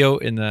a video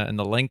in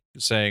the link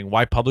saying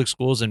why public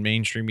schools and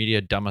mainstream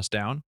media dumb us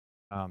down.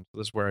 So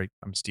this is where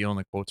I'm stealing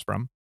the quotes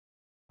from.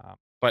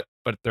 But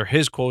they're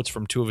his quotes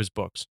from 2 of his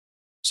books.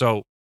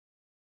 So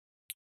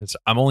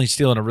I'm only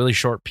stealing a really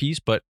short piece,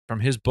 but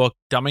from his book,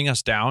 Dumbing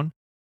Us Down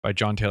by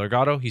John Taylor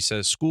Gatto, he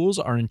says, schools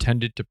are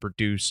intended to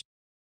produce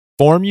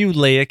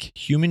formulaic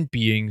human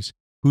beings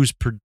whose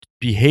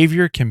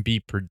behavior can be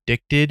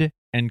predicted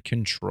and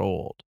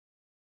controlled.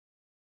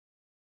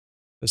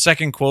 The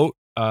second quote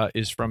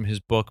is from his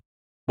book,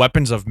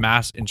 Weapons of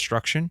Mass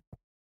Instruction.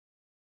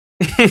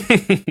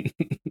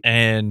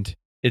 And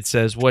it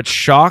says, what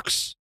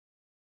shocks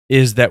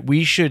is that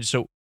we should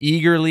so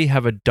eagerly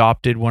have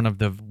adopted one of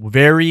the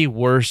very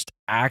worst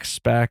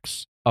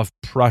aspects of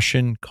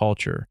Prussian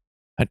culture,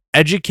 an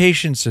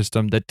education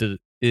system that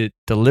is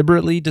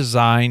deliberately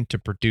designed to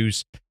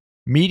produce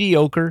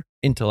mediocre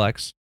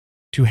intellects,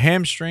 to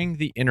hamstring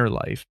the inner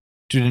life,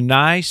 to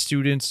deny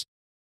students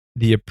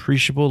the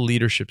appreciable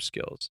leadership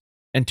skills,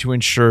 and to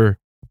ensure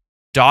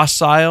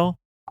docile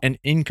and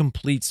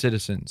incomplete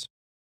citizens,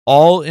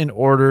 all in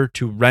order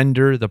to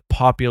render the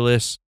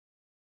populace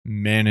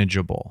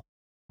manageable.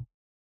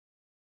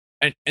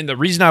 And the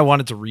reason I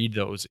wanted to read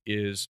those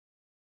is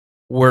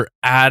we're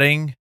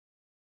adding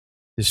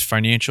this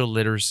financial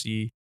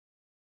literacy,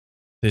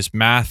 this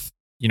math,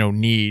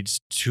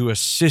 needs to a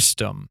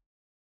system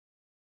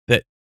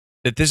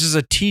that this is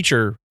a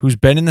teacher who's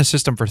been in the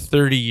system for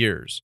 30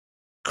 years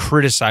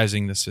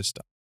criticizing the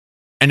system.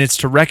 And it's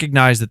to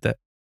recognize that the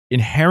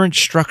inherent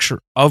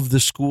structure of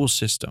the school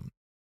system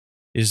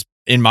is,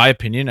 in my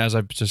opinion, as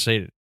I've just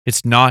stated,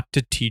 it's not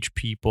to teach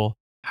people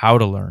how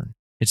to learn.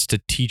 It's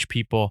to teach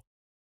people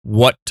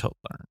what to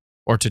learn,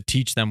 or to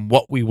teach them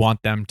what we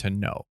want them to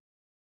know.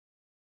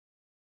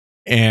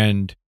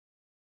 And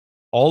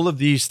all of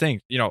these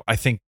things, I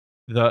think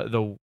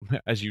the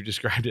as you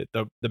described it,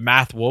 the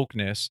math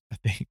wokeness, I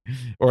think,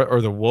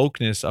 or the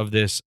wokeness of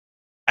this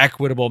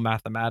equitable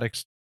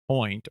mathematics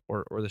point,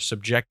 or the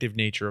subjective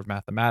nature of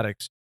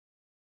mathematics,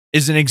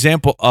 is an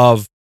example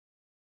of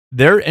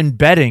they're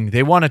embedding.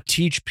 They want to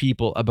teach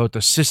people about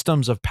the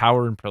systems of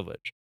power and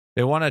privilege.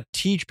 They want to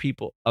teach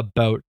people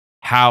about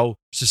how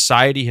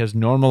society has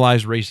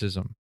normalized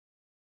racism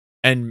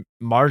and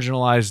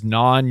marginalized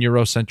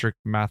non-Eurocentric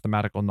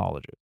mathematical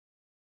knowledge.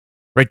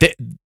 Right?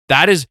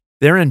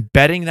 They're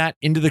embedding that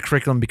into the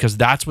curriculum because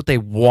that's what they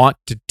want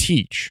to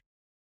teach.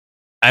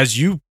 As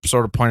you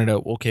sort of pointed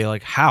out, okay,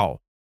 like how?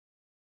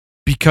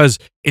 Because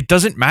it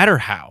doesn't matter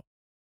how.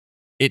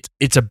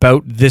 It's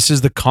about this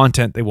is the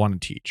content they want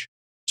to teach.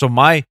 So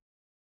my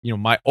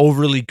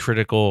overly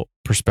critical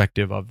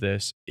perspective of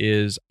this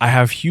is I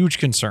have huge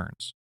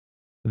concerns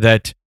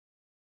that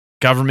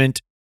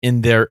government,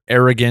 in their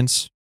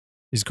arrogance,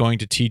 is going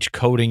to teach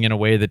coding in a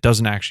way that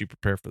doesn't actually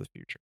prepare for the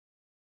future.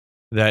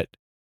 That,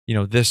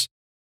 this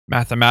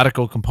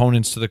mathematical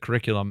components to the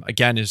curriculum,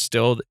 again, is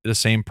still the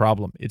same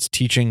problem. It's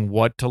teaching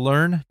what to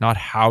learn, not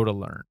how to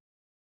learn.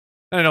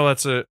 I know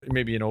that's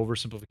maybe an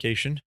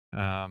oversimplification.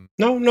 No,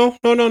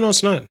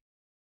 it's not.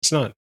 It's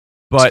not.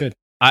 But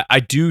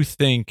I do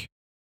think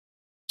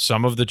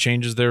some of the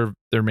changes they're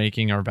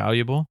making are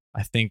valuable.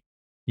 I think,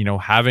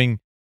 having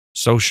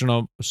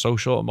social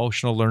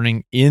emotional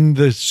learning in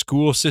the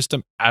school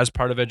system as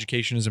part of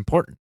education is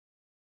important.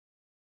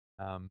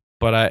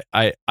 But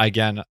I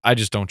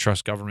just don't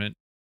trust government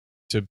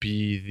to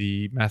be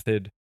the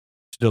method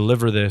to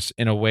deliver this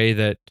in a way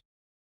that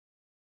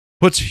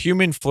puts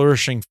human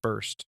flourishing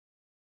first.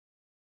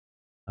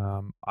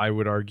 I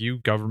would argue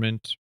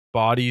government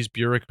bodies,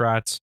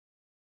 bureaucrats,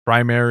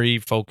 primary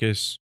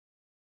focus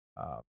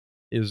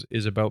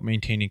is about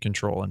maintaining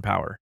control and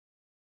power,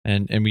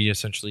 and we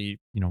essentially,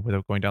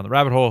 without going down the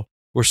rabbit hole,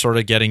 we're sort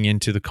of getting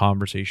into the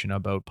conversation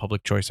about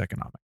public choice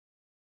economics.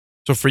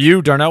 So for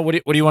you, Darnell, what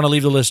do you want to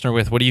leave the listener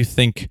with? What do you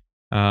think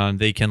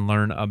they can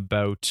learn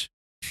about,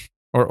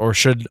 or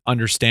should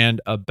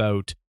understand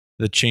about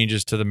the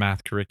changes to the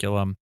math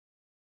curriculum,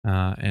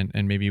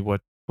 and maybe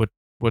what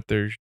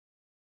they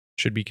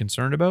should be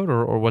concerned about,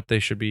 or what they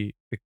should be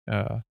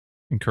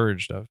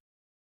encouraged of?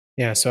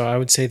 Yeah, so I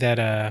would say that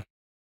it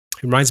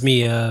reminds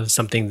me of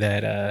something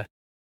that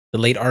the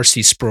late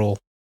R.C. Sproul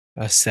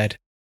said,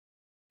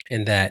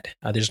 and that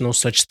there's no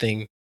such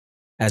thing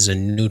as a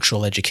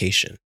neutral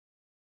education.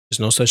 There's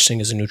no such thing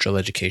as a neutral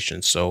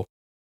education. So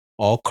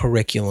all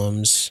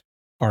curriculums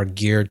are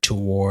geared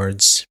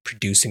towards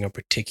producing a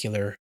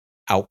particular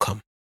outcome,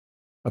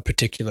 a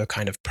particular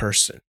kind of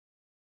person.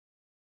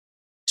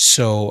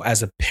 So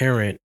as a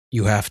parent,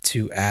 you have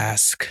to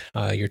ask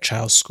your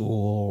child's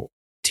school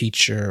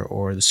teacher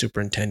or the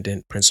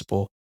superintendent,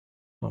 principal,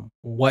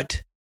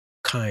 what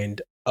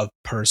kind of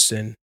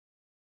person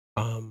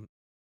um,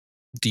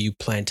 do you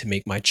plan to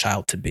make my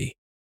child to be?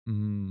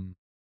 Mm.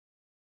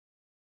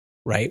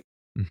 Right?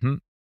 Mm-hmm.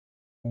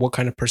 What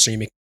kind of person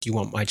do you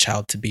want my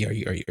child to be? Are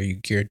you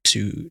geared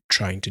to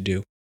trying to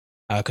do?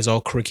 Because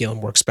all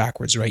curriculum works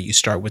backwards, right? You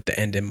start with the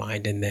end in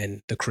mind, and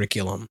then the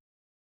curriculum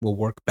will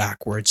work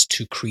backwards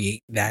to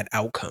create that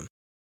outcome,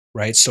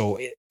 right? So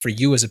for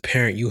you as a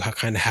parent, you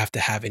kind of have to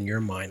have in your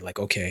mind, like,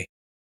 okay,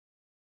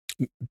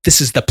 this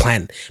is the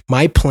plan.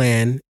 My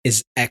plan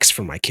is X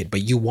for my kid,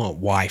 but you want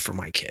Y for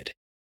my kid.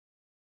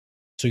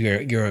 So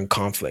you're in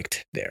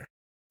conflict there.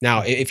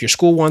 Now, if your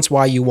school wants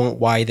Y, you want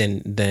Y,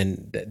 then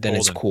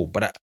it's cool.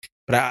 But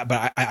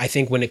I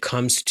think when it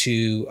comes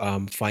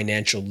to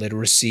financial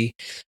literacy,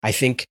 I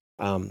think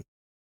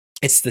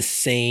it's the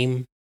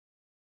same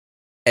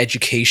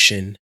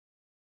education.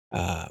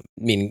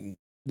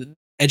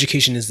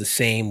 Education is the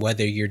same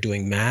whether you're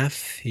doing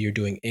math, you're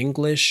doing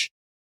English,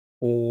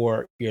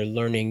 or you're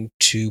learning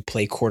to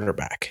play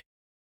quarterback.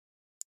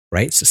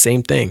 Right? It's the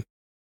same thing.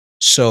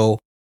 So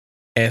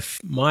if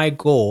my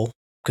goal,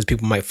 because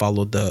people might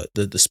follow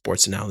the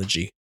sports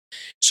analogy,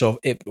 so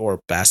or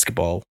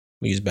basketball,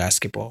 we use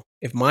basketball.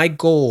 If my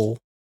goal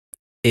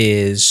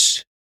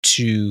is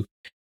to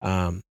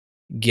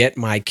get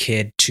my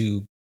kid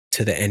to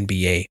the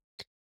NBA,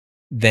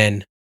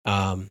 then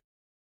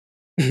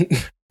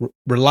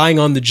relying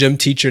on the gym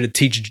teacher to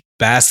teach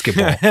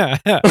basketball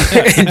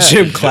in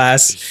gym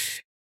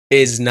class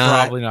is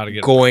Probably not a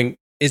good going.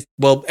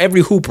 Well,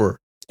 every hooper,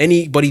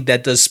 anybody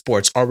that does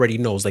sports already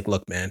knows, like,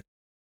 look, man,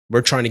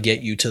 we're trying to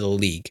get you to the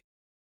league,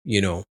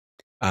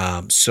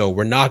 so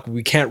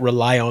we can't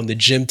rely on the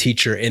gym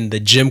teacher in the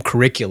gym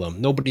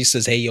curriculum. Nobody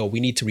says, hey, yo, we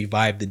need to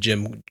revive the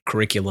gym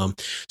curriculum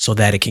so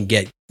that it can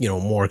get,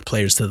 more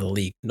players to the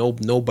league.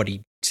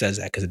 Nobody says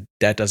that, because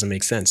that doesn't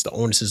make sense. The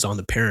onus is on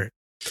the parent.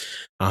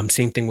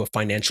 Same thing with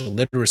financial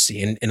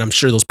literacy. And I'm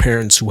sure those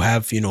parents who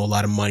have, a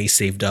lot of money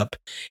saved up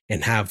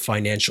and have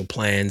financial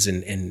plans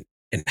and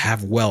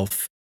have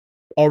wealth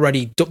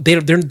already,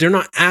 they're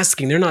not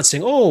asking, they're not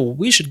saying, oh,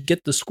 we should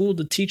get the school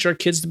to teach our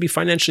kids to be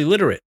financially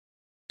literate.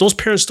 Those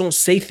parents don't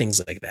say things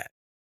like that.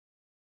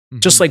 Mm-hmm.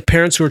 Just like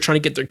parents who are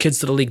trying to get their kids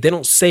to the league, they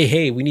don't say,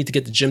 hey, we need to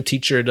get the gym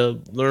teacher to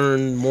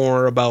learn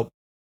more about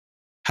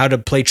how to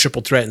play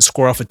triple threat and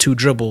score off of 2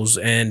 dribbles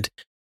and,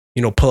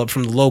 pull up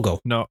from the logo.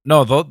 No,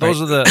 those right?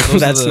 are the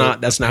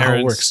that's not how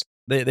it works.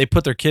 They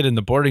put their kid in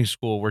the boarding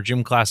school where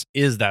gym class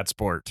is that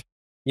sport.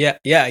 Yeah,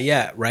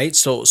 right.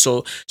 So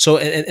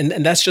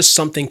and that's just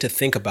something to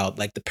think about.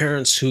 Like, the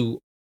parents who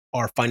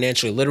are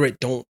financially literate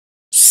don't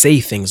say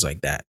things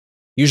like that.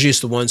 Usually it's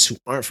the ones who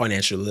aren't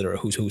financially literate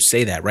who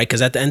say that, right?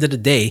 Because at the end of the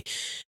day,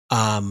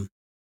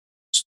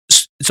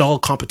 it's all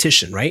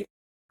competition, right?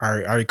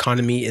 Our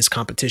economy is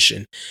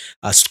competition.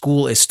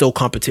 School is still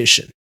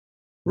competition,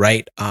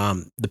 right?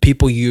 The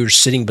people you're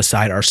sitting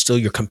beside are still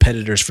your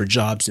competitors for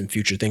jobs and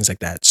future things like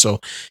that. So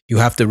you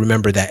have to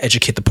remember that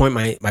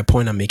my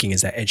point I'm making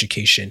is that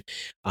education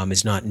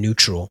is not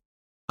neutral,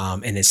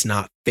 and it's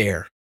not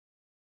fair.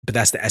 But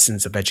that's the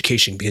essence of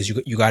education, because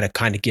you got to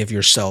kind of give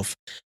yourself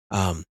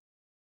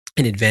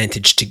an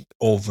advantage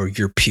over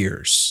your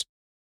peers,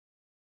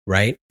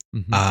 right?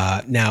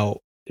 Mm-hmm. Now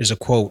there's a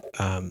quote.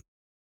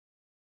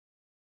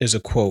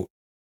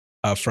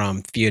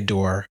 From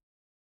Theodore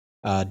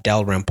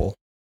Dalrymple.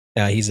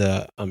 He's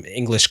a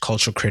English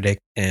cultural critic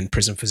and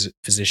prison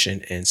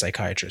physician and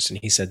psychiatrist, and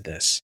he said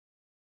this: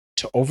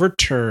 "To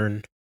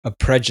overturn a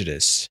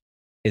prejudice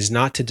is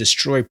not to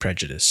destroy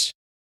prejudice,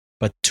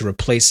 but to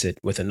replace it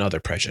with another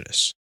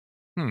prejudice.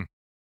 Hmm.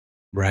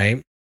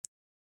 Right?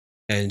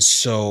 And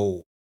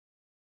so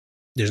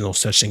there's no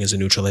such thing as a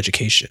neutral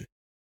education.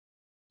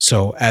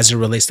 So as it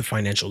relates to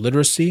financial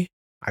literacy,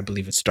 I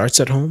believe it starts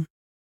at home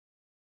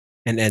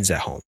and ends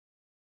at home.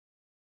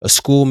 A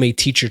school may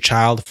teach your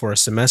child for a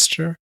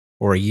semester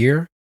or a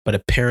year, but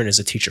a parent is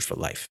a teacher for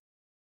life.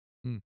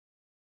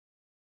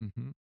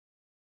 Mm-hmm.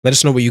 Let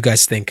us know what you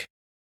guys think.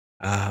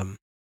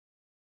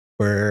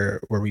 Were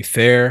we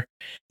fair?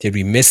 Did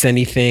we miss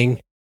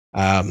anything?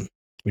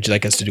 Would you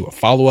like us to do a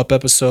follow-up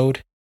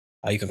episode?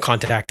 You can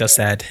contact us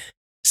at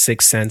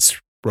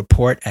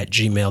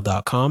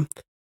sixcentesreport@gmail.com.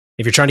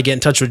 If you're trying to get in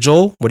touch with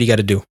Joel, what do you got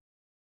to do?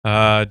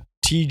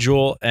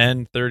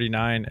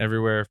 TJoelN39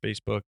 everywhere,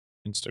 Facebook,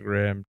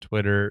 Instagram,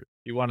 Twitter. If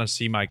you want to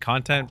see my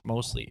content,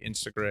 mostly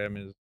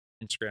Instagram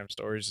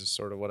stories is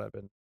sort of what I've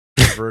been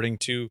reverting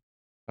to.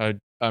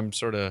 I'm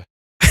sort of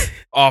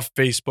off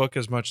Facebook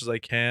as much as I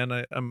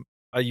can.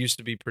 I used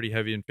to be pretty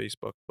heavy in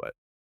Facebook, but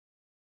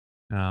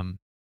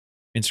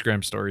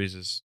Instagram stories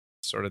is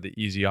sort of the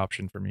easy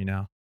option for me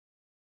now.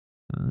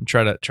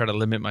 Try to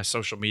limit my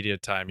social media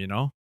time, you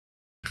know?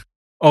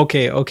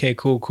 Okay,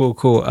 cool.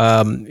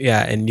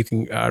 Yeah, and you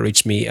can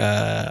reach me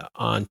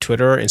on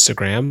Twitter or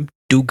Instagram,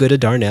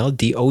 DoGoodaDarnell,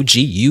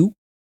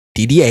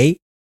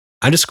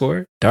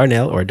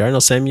 DOGUDDA_Darnell or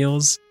Darnell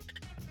Samuels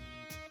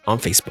on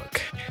Facebook.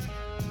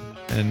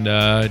 And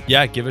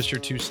yeah, give us your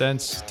 2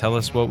 cents. Tell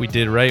us what we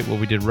did right, what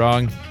we did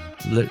wrong.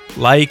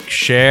 Like,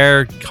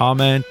 share,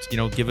 comment,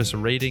 give us a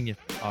rating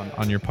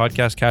on your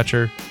podcast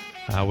catcher.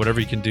 Whatever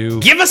you can do.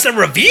 Give us a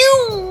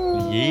review.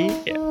 Yeah.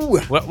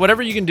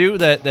 Whatever you can do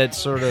that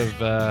sort of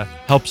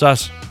helps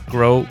us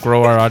grow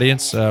our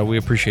audience. We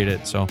appreciate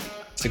it. So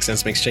 6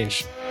 cents makes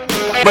change.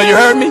 But you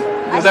heard me?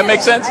 Does that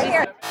make sense?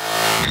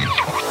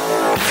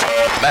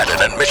 Madden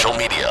and Mitchell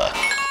Media.